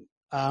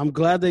 I'm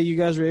glad that you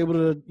guys were able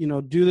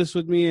to, do this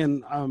with me,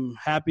 and I'm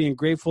happy and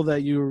grateful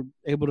that you were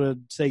able to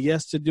say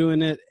yes to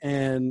doing it.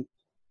 And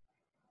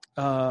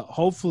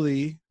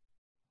hopefully,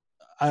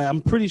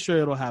 I'm pretty sure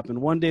it'll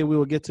happen. One day we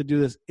will get to do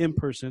this in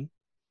person.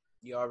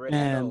 You already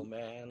know,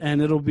 man.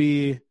 And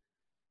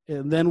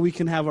and then we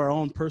can have our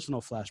own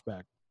personal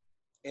flashback.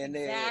 And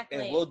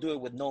we'll do it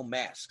with no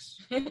masks.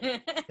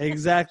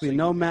 Exactly. So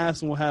no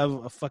masks, and we'll have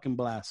a fucking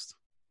blast.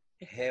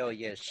 Hell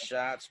yeah.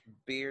 Shots,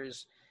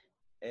 beers.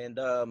 And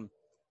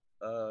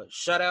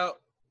shout out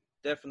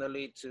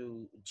definitely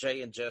to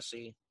Jay and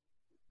Jesse.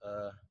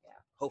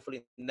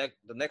 Hopefully the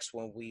next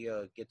one we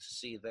get to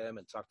see them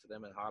and talk to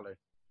them and holler.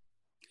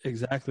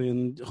 Exactly.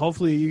 And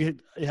hopefully you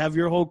have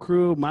your whole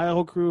crew, my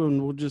whole crew,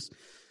 and we'll just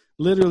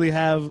literally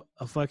have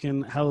a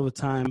fucking hell of a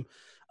time.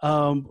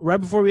 Right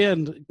before we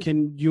end,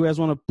 can you guys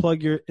want to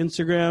plug your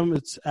Instagram?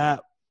 It's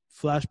at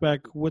Flashback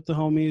with the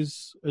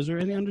Homies. Is there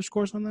any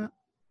underscores on that?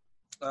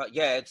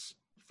 Yeah, it's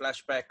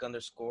Flashback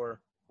 _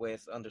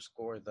 with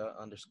 _ the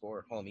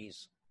 _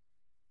 homies.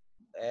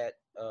 At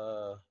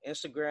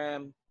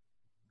Instagram,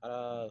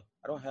 I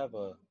don't have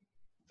a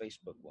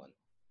Facebook one,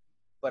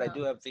 but I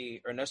do have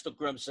the Ernesto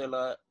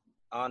Grimzilla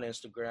on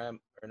Instagram,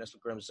 Ernesto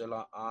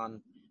Grimzilla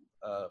on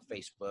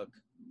Facebook.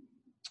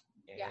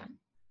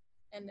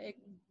 And they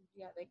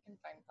can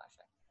find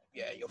Flashback.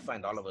 Yeah, you'll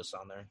find all of us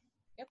on there.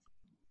 Yep.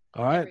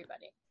 All right.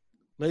 Everybody.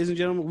 Ladies and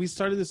gentlemen, we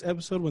started this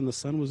episode when the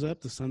sun was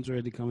up. The sun's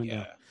already coming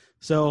down.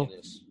 So,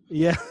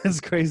 yeah, it's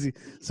crazy.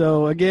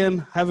 So,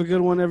 again, have a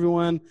good one,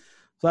 everyone.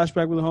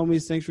 Flashback with the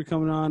Homies. Thanks for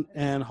coming on.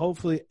 And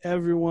hopefully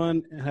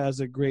everyone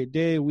has a great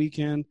day,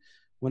 weekend,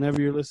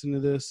 whenever you're listening to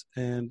this.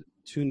 And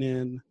tune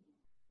in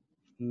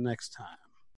next time.